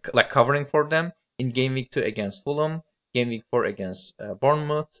playing like covering for them in game week 2 against Fulham, game week 4 against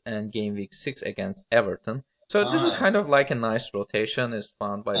Bournemouth, and game week 6 against Everton. So All this is right. kind of like a nice rotation is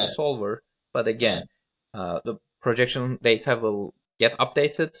found by the Yeah. solver. But Yeah. again, the projection data will get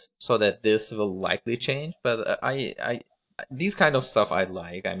updated so that this will likely change. But I these kind of stuff I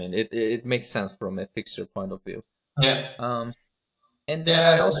like. I mean, it makes sense from a fixture point of view. Yeah. Um, and then Yeah,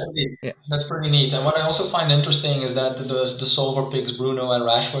 I that's also indeed. yeah That's pretty neat. And what I also find interesting is that the solver picks Bruno and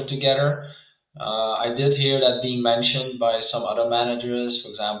Rashford together. I did hear that being mentioned by some other managers. For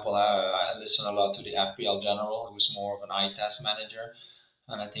example, I listen a lot to the FPL General, who's more of an eye test manager,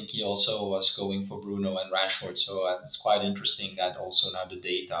 and I think he also was going for Bruno and Rashford. So it's quite interesting that also now the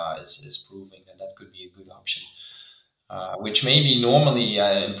data is proving that that could be a good option. Which maybe normally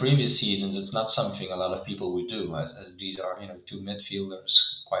in previous seasons it's not something a lot of people would do, as these are two midfielders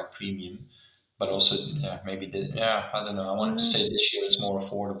quite premium, but also yeah maybe I don't know. I wanted to yeah say this year it's more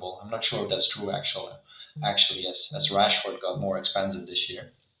affordable. I'm not sure if that's true actually. Actually, yes, as Rashford got more expensive this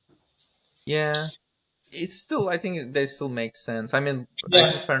year. yeah. It's still I think they still make sense. I mean, I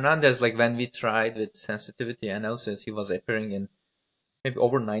think Yeah. Fernandez like when we tried with sensitivity analysis, he was appearing in maybe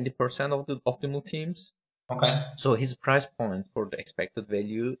over 90% of the optimal teams. Okay. So his price point for the expected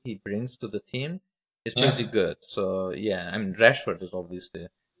value he brings to the team is pretty Yeah. good. So yeah, I mean Rashford is obviously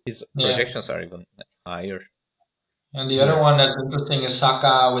his Yeah. projections are even higher And the other here. one that's interesting is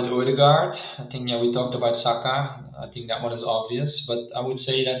Saka with Odegaard. I think yeah, we talked about Saka. I think that one is obvious, but I would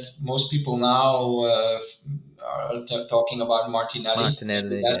say that most people now are talking about Martinelli. Maybe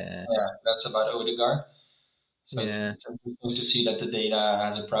Martinelli, that's yeah, yeah, that's about Odegaard. So yeah, it's interesting to see that the data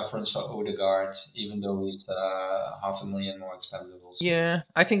has a preference for Odegaard, even though he's 500,000 more expensive also. yeah.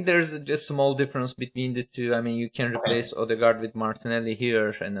 I think there's a small difference between the two. I mean, you can Okay. replace Odegaard with Martinelli here,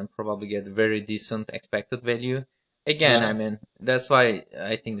 and then probably get very decent expected value. Again, I Yeah. mean, that's why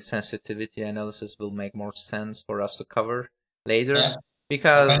I think the sensitivity analysis will make more sense for us to cover later, Yeah. Okay.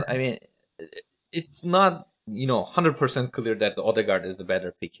 because I mean, it's not 100% clear that the Odegaard is the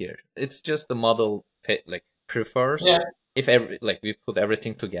better pick here. It's just the model like prefers Yeah. if every like we put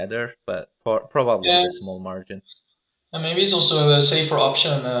everything together, but probably with Yeah. a small margin. And maybe it's also a safer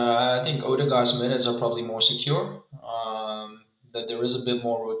option. I think Odegaard's minutes are probably more secure. That there is a bit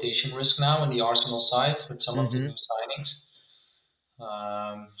more rotation risk now in the Arsenal side with some of the Mm-hmm. new signings.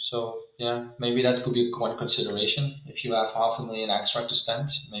 So yeah, maybe that could be one consideration. If you have 500,000 extra to spend,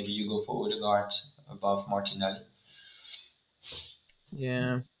 maybe you go for Odegaard above Martinelli.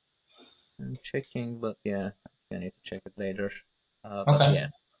 Yeah, I'm checking, but yeah, I need to check it later. But Okay. yeah,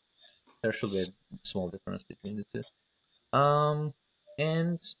 there should be a small difference between the two.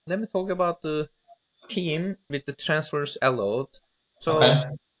 And let me talk about the team with the transfers allowed. So,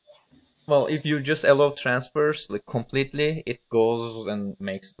 Okay. well, if you just allow transfers like completely, it goes and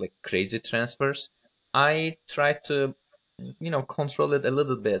makes like crazy transfers. I try to, control it a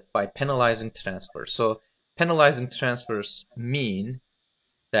little bit by penalizing transfers. So, penalizing transfers mean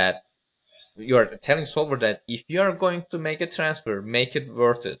that you're telling solver that if you are going to make a transfer, make it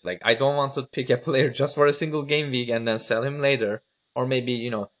worth it. Like I don't want to pick a player just for a single game week and then sell him later, or maybe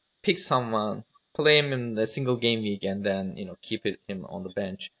pick someone, play him in a single game week and then keep him on the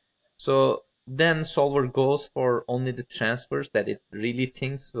bench. So then solver goes for only the transfers that it really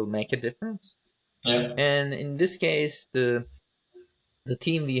thinks will make a difference. Yeah. And in this case, the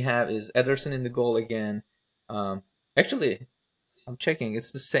team we have is Ederson in the goal again. Actually, I'm checking.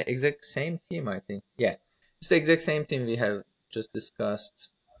 It's the exact same team, I think. Yeah, it's the exact same team we have just discussed.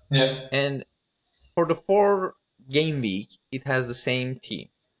 Yeah. And for the 4 game week, it has the same team.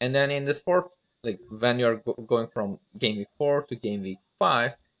 And then in the fourth, like when you're going from game week 4 to game week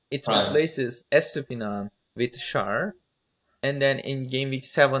 5, it Right. replaces Estupinan with Shar. And then in game week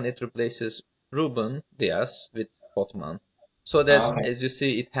 7, it replaces Ruben Diaz with Botman. So that, Okay. as you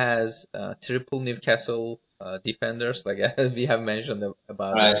see, it has triple Newcastle defenders, like we have mentioned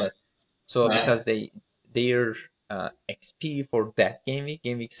about it. Right. But so Right. because their XP for that game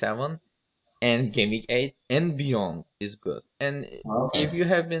week 7, and game week 8 and beyond is good. And Okay.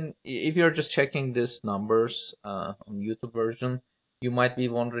 if you're just checking these numbers on YouTube version, you might be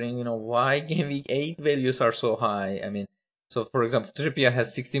wondering, why game week 8 values are so high. I mean, so for example, Trippier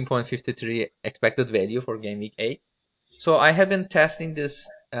has 16.53 expected value for game week 8. So I have been testing this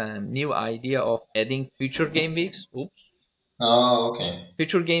new idea of adding future game weeks. Oh, okay.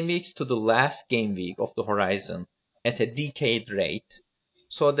 Future game weeks to the last game week of the horizon at a decade rate,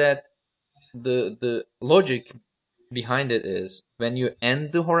 so that the logic behind it is when you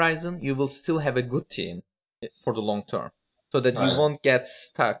end the horizon, you will still have a good team for the long term, so that you Right. won't get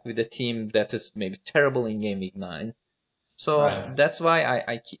stuck with a team that is maybe terrible in game week 9. So Right. that's why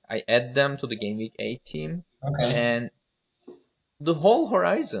I add them to the game week 8 team. Okay. And the whole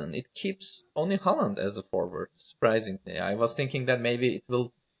horizon, it keeps only Holland as a forward. Surprisingly, I was thinking that maybe it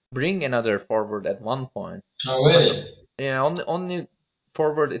will bring another forward at one point, Oh, but really? yeah, only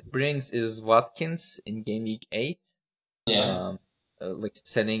forward it brings is Watkins in game week 8, Yeah. like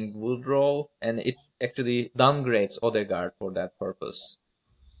setting Woodrow, and it actually downgrades Odegaard for that purpose.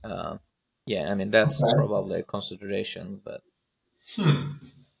 Yeah, I mean that's Okay. probably a consideration, but Hmm.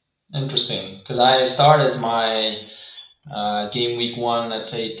 Interesting. Because I started my game week 1, let's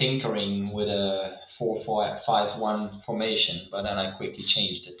say, tinkering with a 4-4-5-1 formation, but then I quickly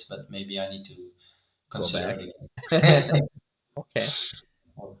changed it. But maybe I need to go consider back. it again. Okay.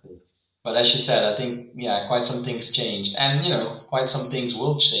 Okay. But as you said, I think, yeah, quite some things changed, and quite some things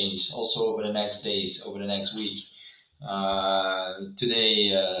will change also over the next days, over the next week. Today,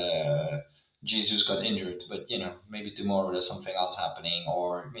 Jesus got injured, but maybe tomorrow there's something else happening,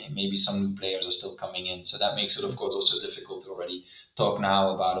 or maybe some new players are still coming in. So that makes it, of course, also difficult to already talk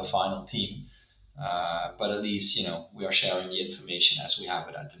now about a final team. But at least we are sharing the information as we have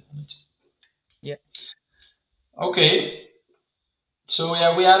it at the moment. Yeah. Okay. So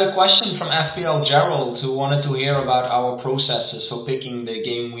yeah, we had a question from FPL Gerald who wanted to hear about our processes for picking the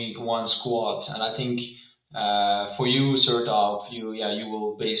game week 1 squad, and I think for you, Sertalp, you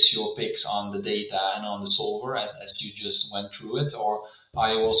will base your picks on the data and on the solver as you just went through it, or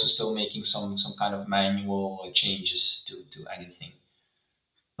are you also still making some kind of manual changes to anything?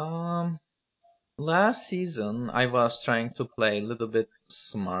 Um, Last season, I was trying to play a little bit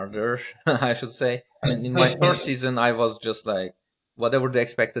smarter, I should say. I mean, in my first season, I was just like, whatever the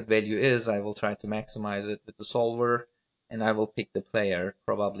expected value is, I will try to maximize it with the solver, and I will pick the player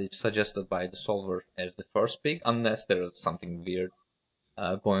probably suggested by the solver as the first pick, unless there is something weird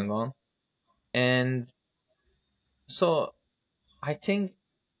going on. And so I think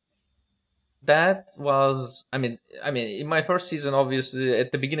that was, I mean in my first season, obviously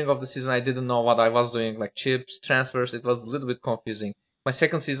at the beginning of the season I didn't know what I was doing, like chips transfers, it was a little bit confusing. My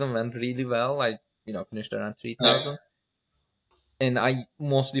second season went really well. I finished around Yeah, 3000, and I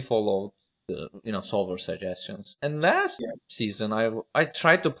mostly followed the solver suggestions. And last yeah, season I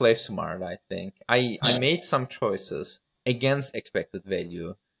tried to play smart. I think I yeah. made some choices against expected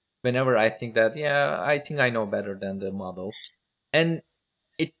value whenever I think that, yeah, I think I know better than the model, and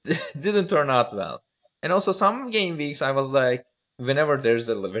it didn't turn out well. And also some game weeks I was like, whenever there's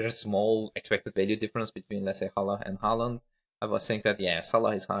a very small expected value difference between, let's say, Salah and Haaland, I was saying that, yeah,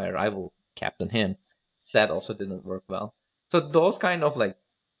 Salah is higher, I will captain him. That also didn't work well. So those kind of, like,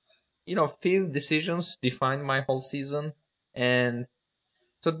 few decisions defined my whole season. And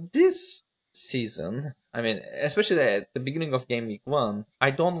so this season, I mean, especially at the beginning of game week 1, I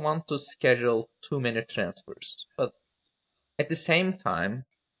don't want to schedule too many transfers. But at the same time,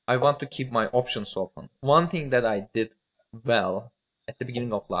 I want to keep my options open. One thing that I did well at the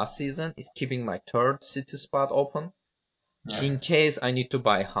beginning of last season is keeping my third city spot open Yeah. in case I need to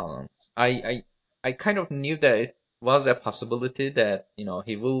buy Haaland. I kind of knew that it was a possibility that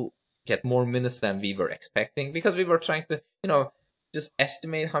he will get more minutes than we were expecting, because we were trying to just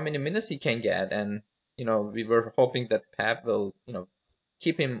estimate how many minutes he can get, and we were hoping that Pep will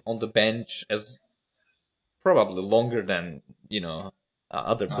keep him on the bench as probably longer than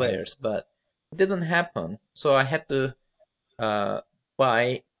other Right. players, but it didn't happen. So I had to uh,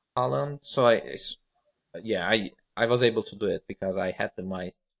 buy Holland. So I was able to do it because I had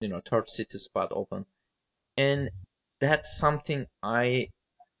my third city spot open, and that's something I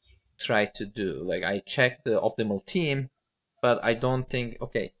try to do. Like, I check the optimal team, but I don't think,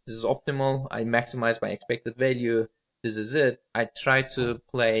 okay, this is optimal. I maximize my expected value. This is it. I try to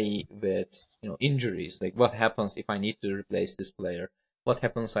play with injuries. Like, what happens if I need to replace this player? What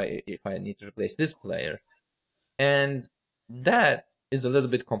happens if I need to replace this player? And that is a little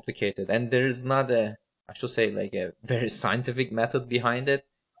bit complicated. And there is not a, I should say, like a very scientific method behind it.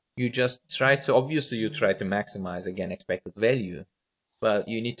 You just try to, obviously you try to maximize again expected value, but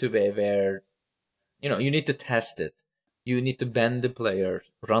you need to be aware, you need to test it. You need to bend the player,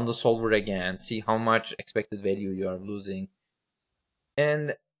 run the solver again, see how much expected value you are losing.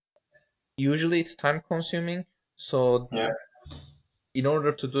 And usually it's time consuming. So Yeah. in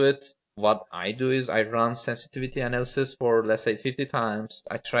order to do it, what I do is I run sensitivity analysis for, let's say, 50 times.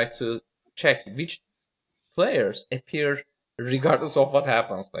 I try to check which players appear regardless of what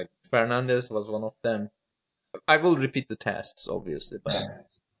happens. Like Fernandez was one of them. I will repeat the tests, obviously, but Yeah.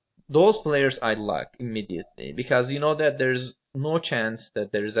 those players I like immediately because you know that there's no chance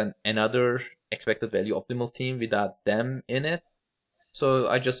that there is another expected value optimal team without them in it. So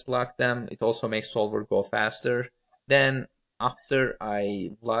I just lock them. It also makes solver go faster. Then after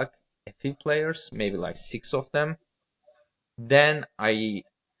I lock a few players, maybe like 6 of them, then I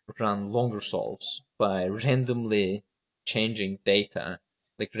run longer solves by randomly changing data.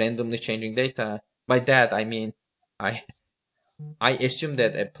 Like randomly changing data. By that I mean I I assume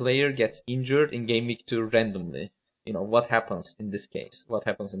that a player gets injured in game week 2 randomly. What happens in this case? What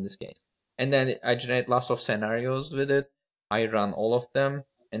happens in this case? And then I generate lots of scenarios with it. I run all of them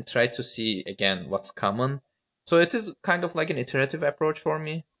and try to see again what's common. So it is kind of like an iterative approach for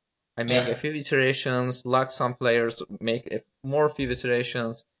me. I make a Yeah. few iterations, lock some players, make more few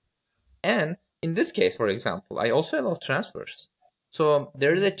iterations. And in this case, for example, I also allow transfers. So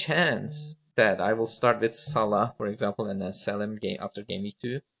there is a chance that I will start with Salah, for example, and then sell him after game week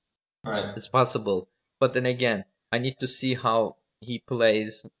 2. Right. It's possible. But then again, I need to see how he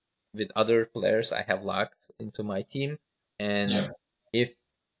plays with other players I have locked into my team. And Yeah. if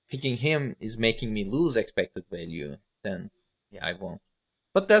picking him is making me lose expected value, then yeah, I won't.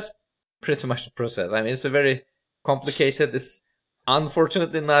 But that's pretty much the process. I mean, it's a very complicated. It's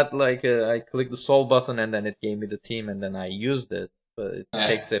unfortunately not like I clicked the solve button and then it gave me the team and then I used it. But it Yeah.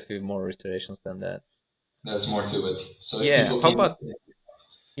 takes a few more iterations than that. There's more to it. So if Yeah. people think, How about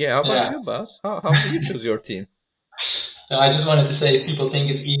yeah. you, boss? How do you choose your team? No, I just wanted to say, if people think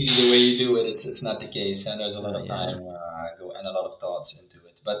it's easy the way you do it, it's not the case, and there's a lot of Yeah. time go and a lot of thoughts into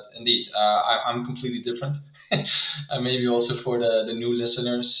it. But indeed, I'm completely different. Maybe also for the new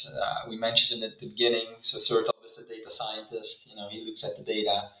listeners, we mentioned it at the beginning. So Sertal is the data scientist. He looks at the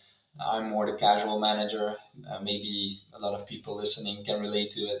data. I'm more the casual manager. Maybe a lot of people listening can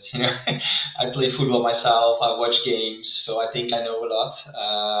relate to it. I play football myself. I watch games, so I think I know a lot.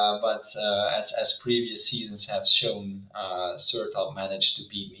 But as previous seasons have shown, Sertop managed to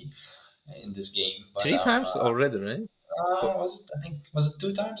beat me in this game. But 3 times already, right? But was it? I think was it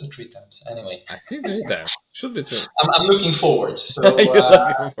 2 times or 3 times? Anyway, I think 3 times. Should be 3. I'm looking forward. So You're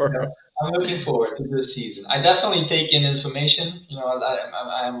looking for. I'm looking forward to this season. I definitely take in information.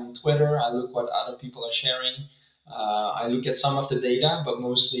 I'm on Twitter. I look what other people are sharing. I look at some of the data, but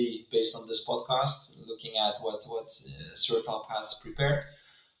mostly based on this podcast, looking at what Sertop has prepared.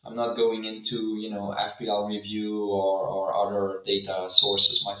 I'm not going into FPL review or other data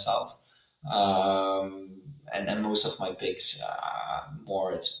sources myself. And most of my picks,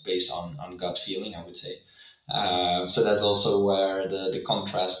 more it's based on gut feeling, I would say. So that's also where the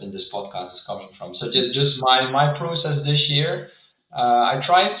contrast in this podcast is coming from. So just my process this year. I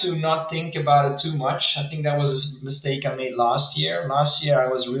try to not think about it too much. I think that was a mistake I made last year. Last year I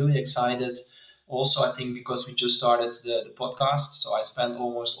was really excited. Also, I think because we just started the podcast, so I spent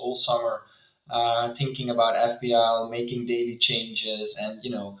almost all summer thinking about FPL, making daily changes, and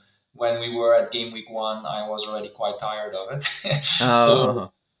when we were at game week 1, I was already quite tired of it.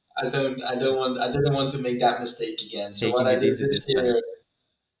 So Oh, I didn't want to make that mistake again. So what taking I it did easy this this time. year,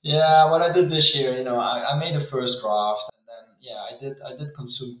 yeah, what I did this year, I made a first draft, and then yeah, I did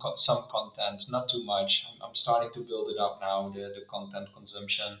consume some content, not too much. I'm starting to build it up now, the content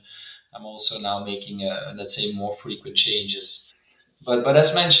consumption. I'm also now making let's say more frequent changes. But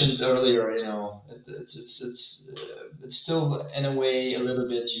as mentioned earlier, it's still in a way a little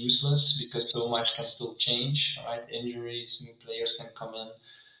bit useless because so much can still change, right? Injuries, new players can come in,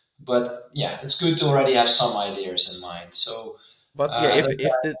 but yeah, it's good to already have some ideas in mind. So But yeah, as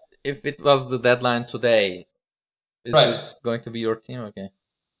I if it was the deadline today, is right. this going to be your team? Okay.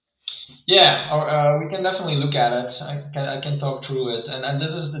 Yeah, or we can definitely look at it. I can talk through it, and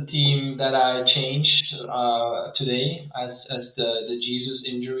this is the team that I changed today as the Jesus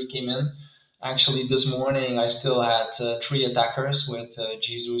injury came in. Actually, this morning I still had three attackers with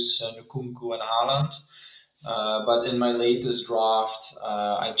Jesus, Nkunku, and Haaland. But in my latest draft,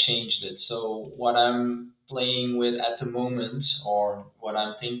 I changed it. So what I'm playing with at the moment, or what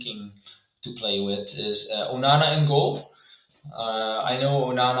I'm thinking to play with, is Onana in goal. I know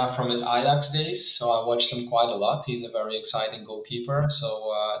Onana from his Ajax days, so I watched him quite a lot. He's a very exciting goalkeeper, so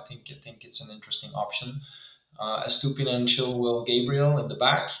I think it's an interesting option. Estupinian, Chilwell, Gabriel in the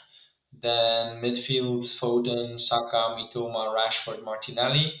back. Then midfield, Foden, Saka, Mitoma, Rashford,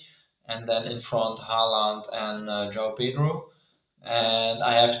 Martinelli. And then in front, Haaland and João Pedro. And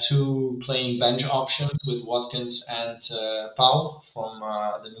I have two playing bench options with Watkins and Pau from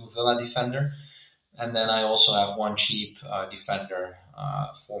the new Villa defender. And then I also have one cheap defender,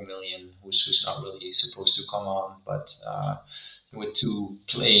 4 million, who's not really supposed to come on. But with two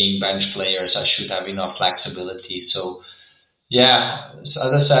playing bench players, I should have enough flexibility. So yeah, so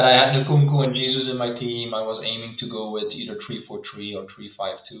as I said, I had Nkunku and Jesus in my team. I was aiming to go with either 3-4-3 or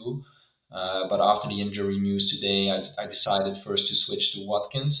 3-5-2. But after the injury news today, I decided first to switch to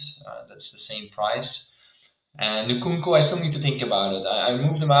Watkins. That's the same price. And Nkunku, I still need to think about it. I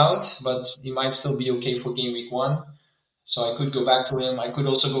moved him out, but he might still be okay for game week one. So I could go back to him. I could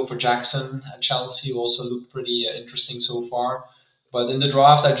also go for Jackson at Chelsea, who also looked pretty interesting so far. But in the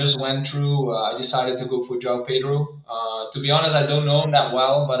draft I just went through, I decided to go for João Pedro. To be honest, I don't know him that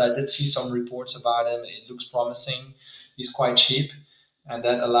well, but I did see some reports about him. It looks promising. He's quite cheap. And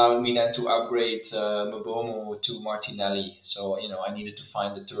that allowed me then to upgrade Mbomo to Martinelli. So, I needed to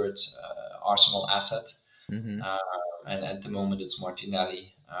find the third Arsenal asset. Hmm. Uh, and at the moment it's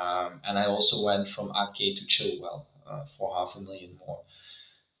Martinelli. And I also went from Ake to Chilwell for 500,000 more.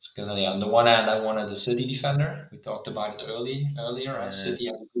 Because on the one hand, I wanted a City defender. We talked about it earlier. Yeah. City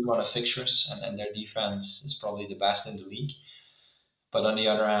has a good run of fixtures, and their defense is probably the best in the league. But on the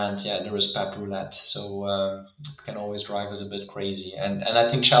other hand, yeah, there is Pep Roulette, so it can always drive us a bit crazy. And I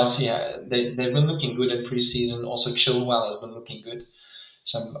think Chelsea they've been looking good in preseason. Also, Chilwell has been looking good,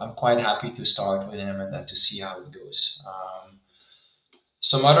 so I'm quite happy to start with him and then to see how it goes.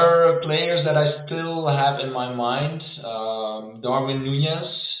 Some other players that I still have in my mind, Darwin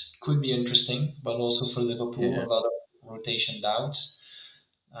Nunez could be interesting, but also for Liverpool, Yeah. a lot of rotation doubts.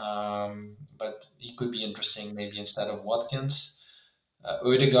 But he could be interesting maybe instead of Watkins.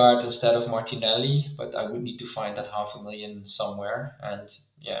 Odegaard instead of Martinelli, but I would need to find that 500,000 somewhere. And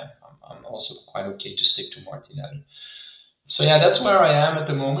yeah, I'm also quite okay to stick to Martinelli. So yeah, that's where I am at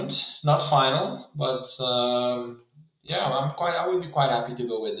the moment. Not final, but yeah, I would be quite happy to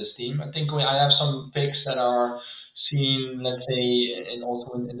go with this team. I think I have some picks that are seen, let's say, in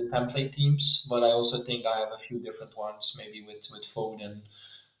the template teams, but I also think I have a few different ones, maybe with Foden,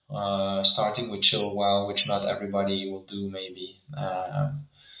 starting with Chilwell, which not everybody will do, maybe.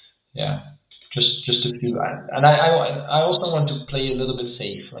 Yeah, just a few. And I also want to play a little bit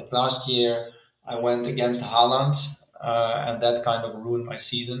safe. Like last year, I went against Haaland, and that kind of ruined my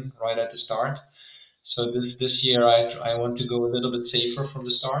season right at the start. So this year, I want to go a little bit safer from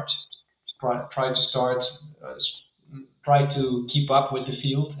the start. Try to start, try to keep up with the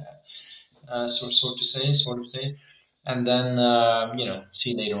field, sort of say, and then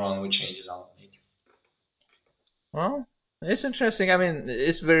see later on what changes I'll make. Well, it's interesting. I mean,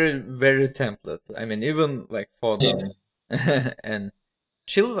 it's very, very template. I mean, even like Yeah, Foden and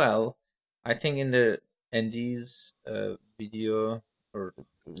Chilwell, I think in the Andy's video or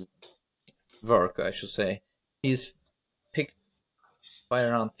work, I should say, he's picked by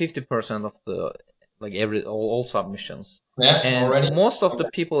around 50% of the like all submissions, yeah, and already. most of the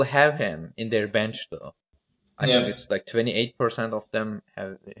Okay. people have him in their bench though. I think Yeah. it's like 28% of them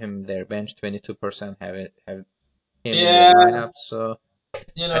have him their bench, 22% have him in their Yeah, lineup. So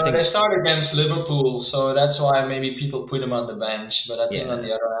I they think, start against Liverpool, so that's why maybe people put him on the bench. But I think on yeah,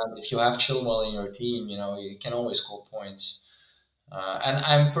 the other hand, if you have Chilwell in your team, you can always score points. And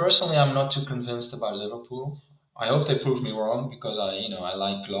I'm not too convinced about Liverpool. I hope they prove me wrong because I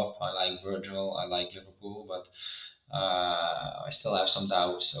like Klopp, I like Virgil, I like Liverpool, but I still have some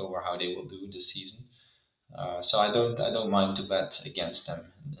doubts over how they will do this season. So I don't mind to bet against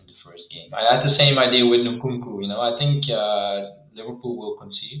them in the first game. I had the same idea with Nkunku. I think Liverpool will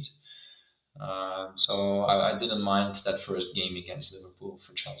concede. So I didn't mind that first game against Liverpool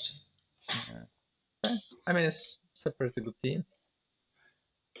for Chelsea. yeah. I mean, it's a pretty good team.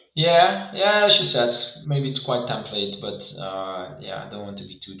 Yeah, yeah, as you said, maybe it's quite template, but yeah, I don't want to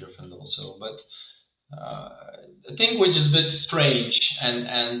be too different also. But uh, the thing which is a bit strange,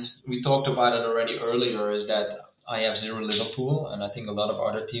 and we talked about it already earlier, is that I have zero Liverpool, and I think a lot of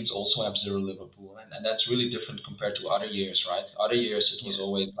other teams also have zero Liverpool, and that's really different compared to other years, right? Other years it was Yeah.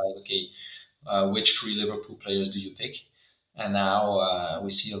 always like, okay, which three Liverpool players do you pick? And now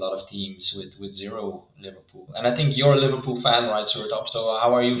we see a lot of teams with zero Liverpool. And I think you're a Liverpool fan, right, Sertop? So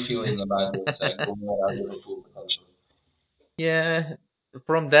how are you feeling about this going without Liverpool potentially? Yeah,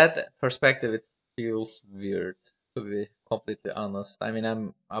 from that perspective, it feels weird. to be completely honest. I mean,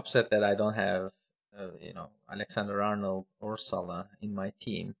 I'm upset that I don't have, Alexander-Arnold or Salah in my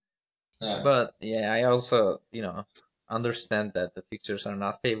team. Yeah. But yeah, I also, understand that the fixtures are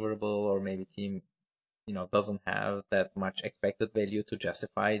not favorable, or maybe team, doesn't have that much expected value to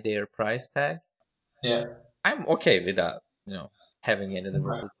justify their price tag. Yeah. I'm okay with that, having any Okay.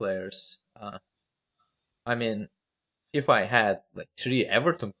 Liverpool players. I mean, if I had like 3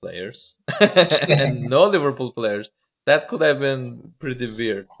 Everton players and no Liverpool players, that could have been pretty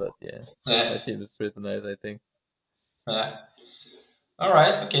weird. But yeah, my Yeah. team is pretty nice, I think. Yeah. All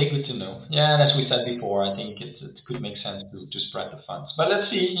right. Okay. Good to know. Yeah. And as we said before, I think it could make sense to spread the funds. But let's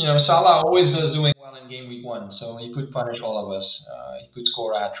see. Salah always does doing well in game week 1, so he could punish all of us. He could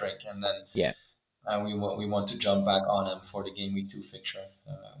score a hat trick, and then Yeah, we want to jump back on him for the game week 2 fixture.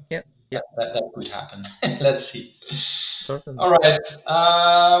 yeah, yeah, That could happen. Let's see. certainly. All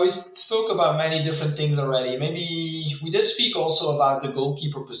right. We spoke about many different things already. Maybe we did speak also about the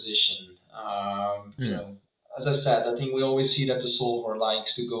goalkeeper position. Hmm. As I said, I think we always see that the solver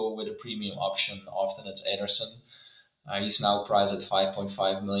likes to go with a premium option. Often it's Ederson. He's now priced at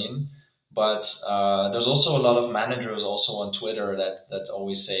 5.5 million. But there's also a lot of managers also on Twitter that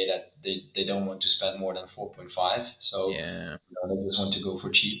always say that they don't want to spend more than 4.5. So Yeah. they just want to go for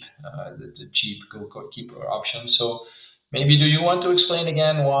cheap, the cheap goalkeeper option. So maybe do you want to explain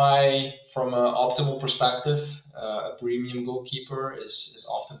again why, from an optimal perspective, a premium goalkeeper is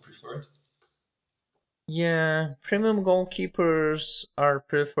often preferred? Yeah, premium goalkeepers are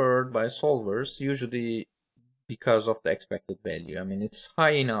preferred by solvers, usually because of the expected value. I mean, it's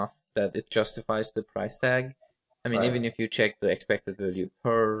high enough that it justifies the price tag. I mean, Right. even if you check the expected value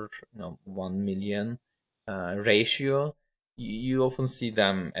per 1 million ratio, you often see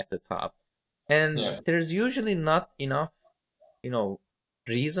them at the top. And Yeah. there's usually not enough, you know,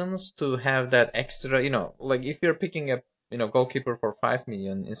 reasons to have that extra, like if you're picking a, goalkeeper for 5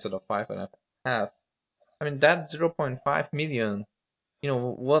 million instead of 5.5, I mean, that 0.5 million,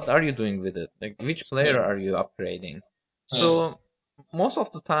 what are you doing with it? Like, which Yeah. player are you upgrading? Yeah. So, most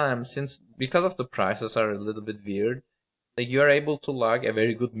of the time, because of the prices are a little bit weird, like you are able to log a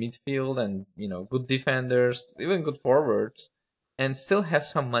very good midfield and, good defenders, even good forwards, and still have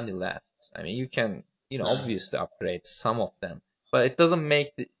some money left. I mean, you can, Yeah. obviously upgrade some of them, but it doesn't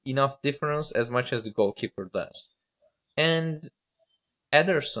make enough difference as much as the goalkeeper does. And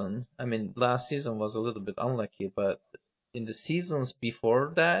Ederson, I mean, last season was a little bit unlucky, but in the seasons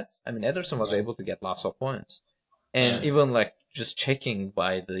before that, I mean, Ederson was Yeah. able to get lots of points. And Yeah. even like just checking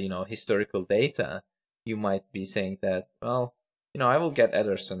by the, historical data, you might be saying that, well, I will get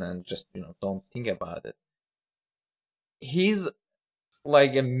Ederson and just, don't think about it. He's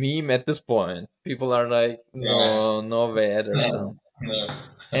like a meme at this point. People are like, Yeah. no, no way, Yeah. Ederson. Yeah.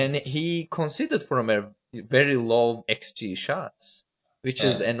 And he conceded from a very low XG shots, which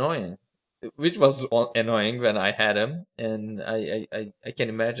is Yeah. annoying. Which was annoying when I had him, and I can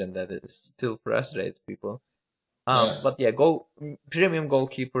imagine that it still frustrates people. Yeah. But yeah, premium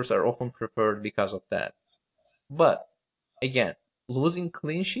goalkeepers are often preferred because of that. But again, losing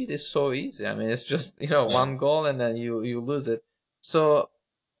clean sheet is so easy. I mean, it's just Yeah. 1 goal and then you lose it. So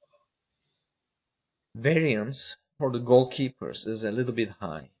variance for the goalkeepers is a little bit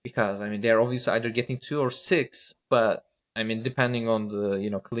high because I mean they're obviously either getting 2 or 6, but I mean depending on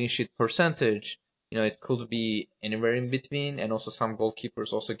the clean sheet percentage, it could be anywhere in between, and also some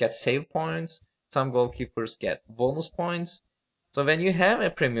goalkeepers also get save points, some goalkeepers get bonus points. So when you have a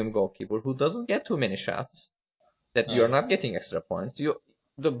premium goalkeeper who doesn't get too many shots, that you're Yeah. not getting extra points,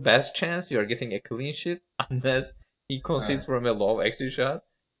 the best chance you're getting a clean sheet unless he Yeah. concedes from a low XG shot.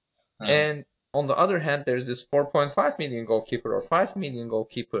 Yeah. And on the other hand, there's this 4.5 million goalkeeper or 5 million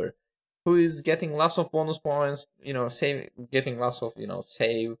goalkeeper who is getting lots of bonus points, getting lots of,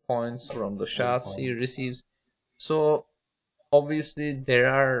 save points from the shots he receives. So obviously there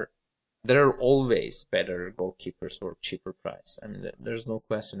are always better goalkeepers for cheaper price. I mean, there's no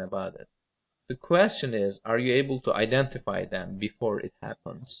question about it. The question is, are you able to identify them before it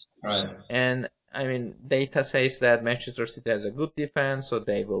happens? Right. And I mean, data says that Manchester City has a good defense, so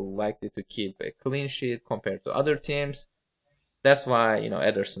they will likely to keep a clean sheet compared to other teams. That's why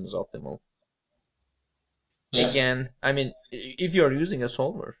Ederson is optimal. Yeah. Again, I mean, if you're using a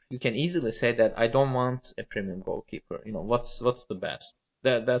solver, you can easily say that I don't want a premium goalkeeper. What's the best?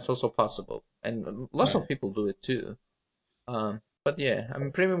 That's also possible, and lots Right. of people do it too. But yeah, I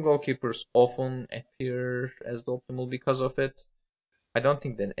mean, premium goalkeepers often appear as the optimal because of it. I don't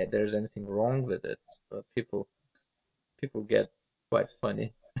think that there's anything wrong with it, but people get quite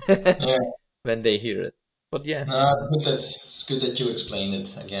funny Yeah. when they hear it. But yeah, It's good that you explained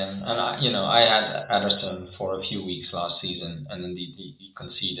it again. And I had Ederson for a few weeks last season, and indeed he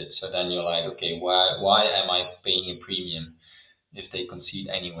conceded. So then you're like, okay, why am I paying a premium if they concede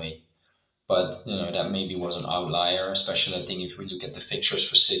anyway? But that maybe was an outlier, especially I think if we look at the fixtures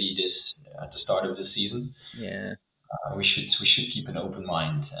for City this at the start of the season. yeah. We should keep an open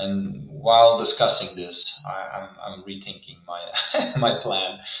mind. And while discussing this, I'm rethinking my my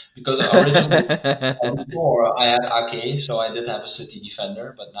plan because originally before I had Ake, so I did have a City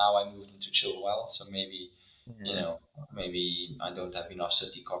defender, but now I moved into Chilwell, so maybe you Yeah, know maybe I don't have enough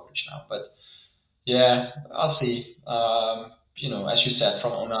City coverage now. But yeah, I'll see. As you said,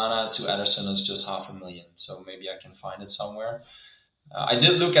 from Onana to Ederson is just 500,000, so maybe I can find it somewhere. I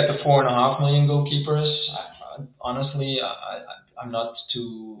did look at the 4.5 million goalkeepers. Honestly, I'm not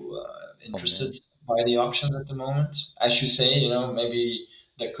too interested convinced. by the options at the moment. As you say, maybe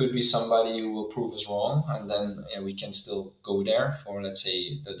there could be somebody who will prove us wrong, and then we can still go there for, let's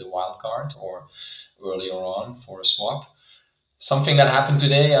say, the wild card or earlier on for a swap. Something that happened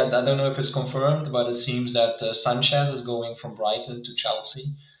today, I don't know if it's confirmed, but it seems that Sanchez is going from Brighton to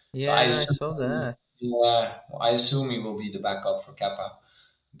Chelsea. So I Yeah, I saw assume, that. yeah, I assume he will be the backup for Kepa,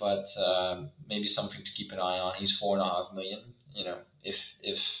 but maybe something to keep an eye on. He's 4.5 million.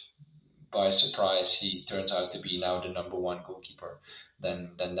 If by surprise he turns out to be now the number one goalkeeper,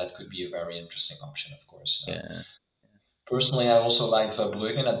 then that could be a very interesting option, of course. Yeah. Personally, I also like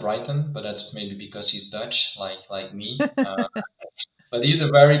Verbruggen at Brighton, but that's maybe because he's Dutch, like me. But he's a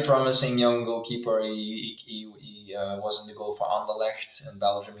very promising young goalkeeper. He was in the goal for Anderlecht in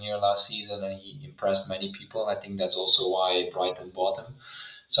Belgium here last season, and he impressed many people. I think that's also why Brighton bought him.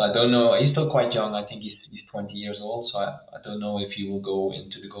 So I don't know. He's still quite young. I think he's 20 years old. So I don't know if he will go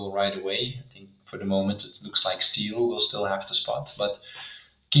into the goal right away. I think for the moment it looks like Steele will still have the spot. But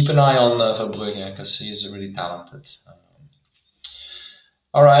keep an eye on Verbrugge because he is really talented.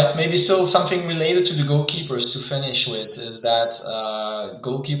 All right, maybe still something related to the goalkeepers to finish with is that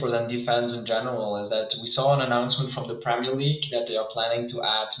goalkeepers and defense in general is that we saw an announcement from the Premier League that they are planning to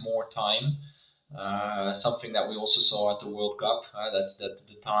add more time. Something that we also saw at the World Cup, that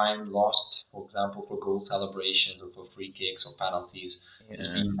the time lost, for example, for goal celebrations or for free kicks or penalties is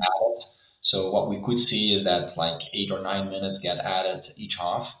Yeah. being added. So what we could see is that like 8 or 9 minutes get added each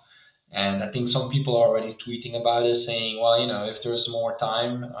half. And I think some people are already tweeting about it, saying, "Well, if there's more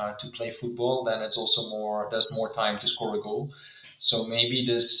time to play football, then it's also there's more time to score a goal." So maybe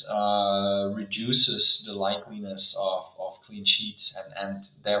this reduces the likeliness of clean sheets and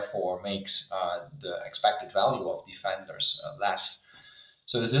therefore makes the expected value of defenders less.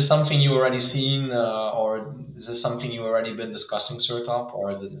 So is this something you already seen, or is this something you already been discussing, Sertop, or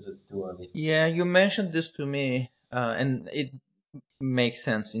is it too early? Yeah, you mentioned this to me, and it makes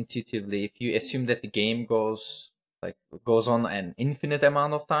sense intuitively. If you assume that the game goes on an infinite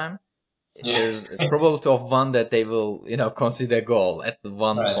amount of time, Yeah, there's a probability of one that they will, concede a goal at the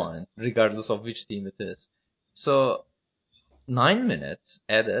one right. point, regardless of which team it is. So 9 minutes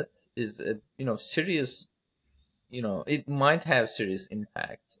added is a serious. It might have serious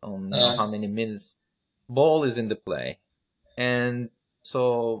impacts on Yeah, how many minutes ball is in the play, and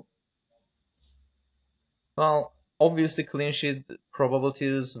so well, obviously clean sheet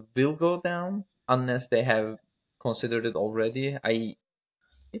probabilities will go down unless they have considered it already.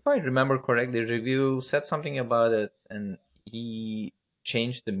 If I remember correctly, review said something about it, and he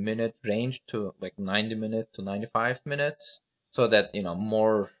changed the minute range to like 90 minutes to 95 minutes, so that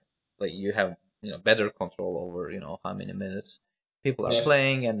more like you have better control over how many minutes people are yeah,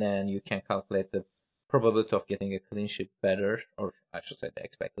 playing, and then you can calculate the probability of getting a clean sheet better, or I should say the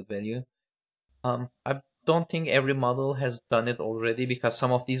expected value. I don't think every model has done it already because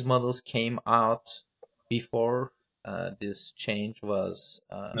some of these models came out before this change was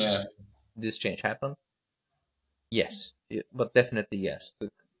yeah, this change happened. Yes, but definitely yes.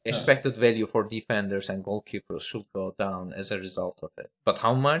 The yeah. expected value for defenders and goalkeepers should go down as a result of it. But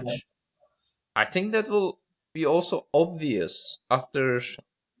how Yeah. much? I think that will be also obvious after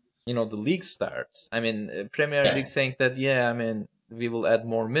the league starts. I mean, Premier League Yeah. saying that yeah, I mean we will add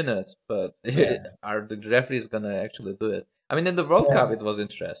more minutes, but Yeah. are the referees gonna actually do it? I mean, in the World Cup Yeah. it was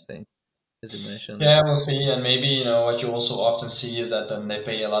interesting, as you mentioned. Yeah, we'll see. And maybe, what you also often see is that then they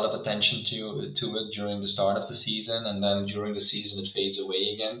pay a lot of attention to it during the start of the season, and then during the season it fades away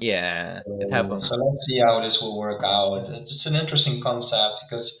again. Yeah, it So happens. let's see how this will work out. It's an interesting concept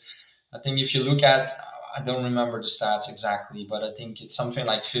because I think if you look at, I don't remember the stats exactly, but I think it's something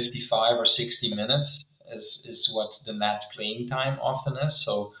like 55 or 60 minutes is what the net playing time often is.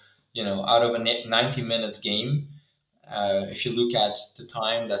 So, out of a 90 minutes game, if you look at the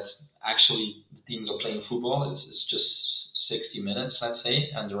time that actually the teams are playing football. It's just 60 minutes, let's say,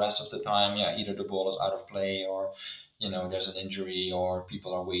 and the rest of the time, yeah, either the ball is out of play or there's an injury or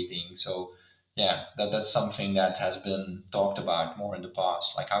people are waiting. So yeah, that's something that has been talked about more in the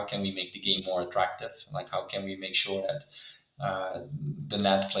past. Like, how can we make the game more attractive? Like, how can we make sure that the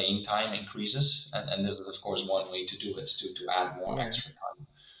net playing time increases? And this is, of course, one way to do it, to add more Yeah. extra time.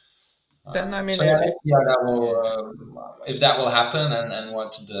 Then I mean, So yeah, if that will yeah, if that will happen, and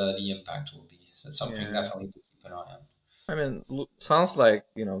what the impact will be. So it's something yeah. definitely to keep an eye on. I mean, sounds like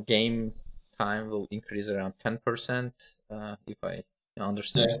game time will increase around 10%. If I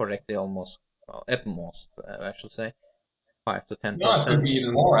understand Yeah, correctly, almost at most, I should say 5 to ten no, it could be percent.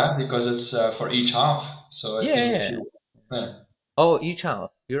 even more, because it's for each half. So I think if Yeah. you, yeah, Oh, each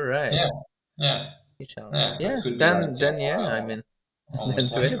half. You're right. yeah, yeah, Each half. yeah, so it Yeah. could be like Then yeah. I mean,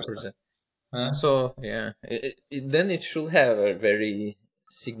 almost then 20%. 20%. Yeah, So yeah, then it should have a very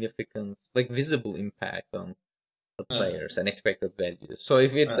significant, like visible impact on the yeah, players and expected values. So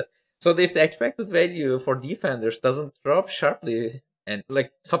yeah, if the expected value for defenders doesn't drop sharply, and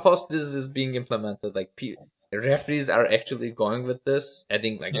like suppose this is being implemented, like referees are actually going with this,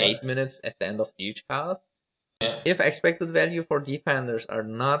 adding like yeah, 8 minutes at the end of each half. yeah, If expected value for defenders are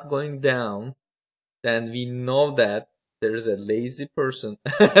not going down, then we know that there's a lazy person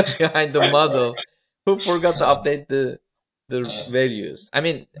behind the model who forgot to update the yeah, values. I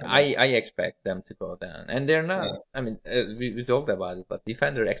mean, yeah, I expect them to go down, and they're yeah. not. I mean, we talked about it, but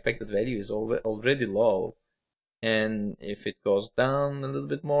defender expected value is already low, and if it goes down a little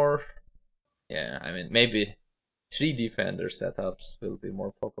bit more, yeah, I mean, maybe three defender setups will be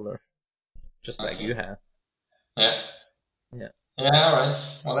more popular, just like you Okay, have. yeah. Yeah. Yeah, all right.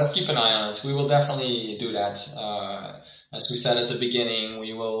 Well, let's keep an eye on it. We will definitely do that. As we said at the beginning,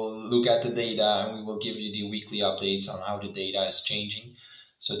 we will look at the data and we will give you the weekly updates on how the data is changing.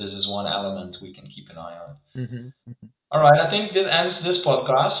 So this is one element we can keep an eye on. Mm-hmm. All right, I think this ends this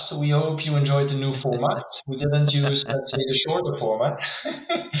podcast. We hope you enjoyed the new format. We didn't use, let's say, the shorter format,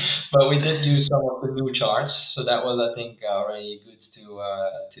 but we did use some of the new charts. So that was, I think, already good to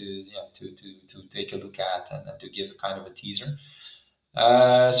take a look at, and to give a kind of a teaser.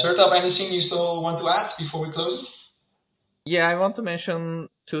 Sertab, anything you still want to add before we close it? Yeah, I want to mention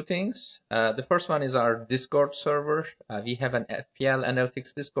two things. The first one is our Discord server. We have an FPL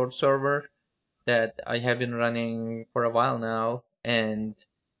Analytics Discord server that I have been running for a while now, and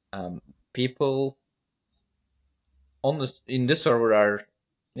um, people in this server are,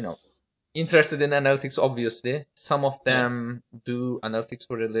 you know, interested in analytics. Obviously, some of Yeah, them do analytics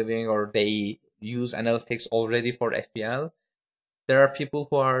for a living, or they use analytics already for FPL. There are people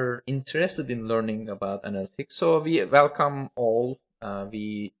who are interested in learning about analytics, so we welcome all.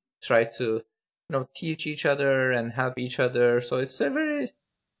 We try to teach each other and help each other, so it's a very,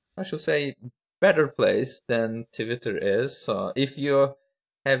 I should say, better place than Twitter is. So if you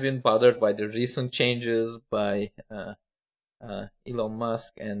have been bothered by the recent changes by Elon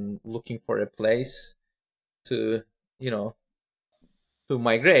Musk and looking for a place to you know to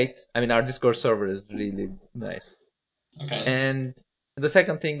migrate, I mean, our Discord server is really nice. okay. And the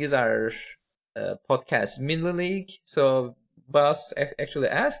second thing is our podcast mini league. So Bas actually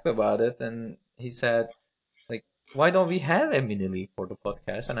asked about it, and he said, like, why don't we have a mini league for the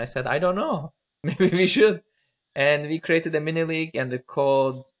podcast? And I said, I don't know. Maybe we should. And we created a mini league, and the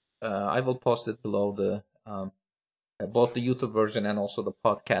code, I will post it below the both the YouTube version and also the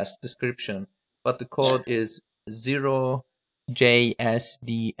podcast description. But the Yeah, code is 0JSDLA,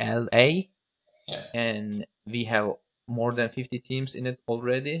 yeah, and we have more than 50 teams in it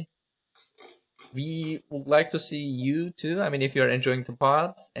already. We would like to see you too. I mean, if you're enjoying the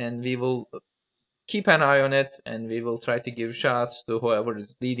pod, and we will keep an eye on it, and we will try to give shots to whoever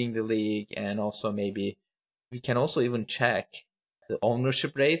is leading the league, and also maybe we can also even check the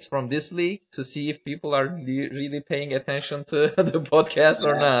ownership rates from this league to see if people are really paying attention to the podcast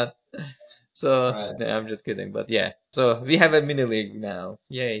or yeah. not. So Right. no, I'm just kidding, but yeah. So we have a mini league now.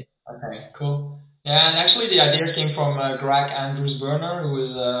 Yay! Okay, cool. Yeah, and actually the idea came from Greg Andrews Burner, who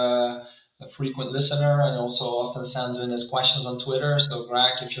is a frequent listener and also often sends in his questions on Twitter. So,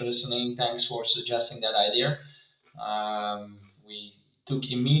 Greg, if you're listening, thanks for suggesting that idea. We took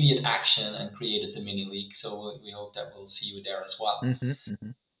immediate action and created the mini league. So we hope that we'll see you there as well. Mm-hmm, mm-hmm.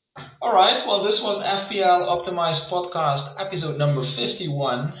 All right. Well, this was FPL Optimized Podcast, episode number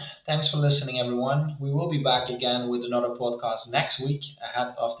 51. Thanks for listening, everyone. We will be back again with another podcast next week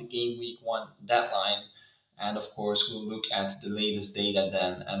ahead of the game week 1 deadline. And of course, we'll look at the latest data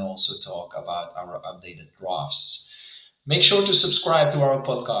then and also talk about our updated drafts. Make sure to subscribe to our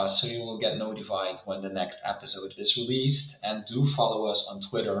podcast so you will get notified when the next episode is released. And do follow us on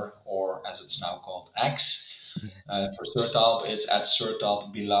Twitter, or as it's now called, X. For Sertalp, it's at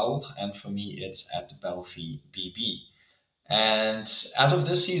Sertalp Bilal, and for me, it's at Belfi BB. And as of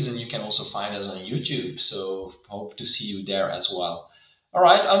this season, you can also find us on YouTube. So hope to see you there as well. All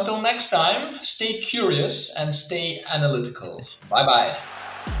right, until next time, stay curious and stay analytical. Bye bye.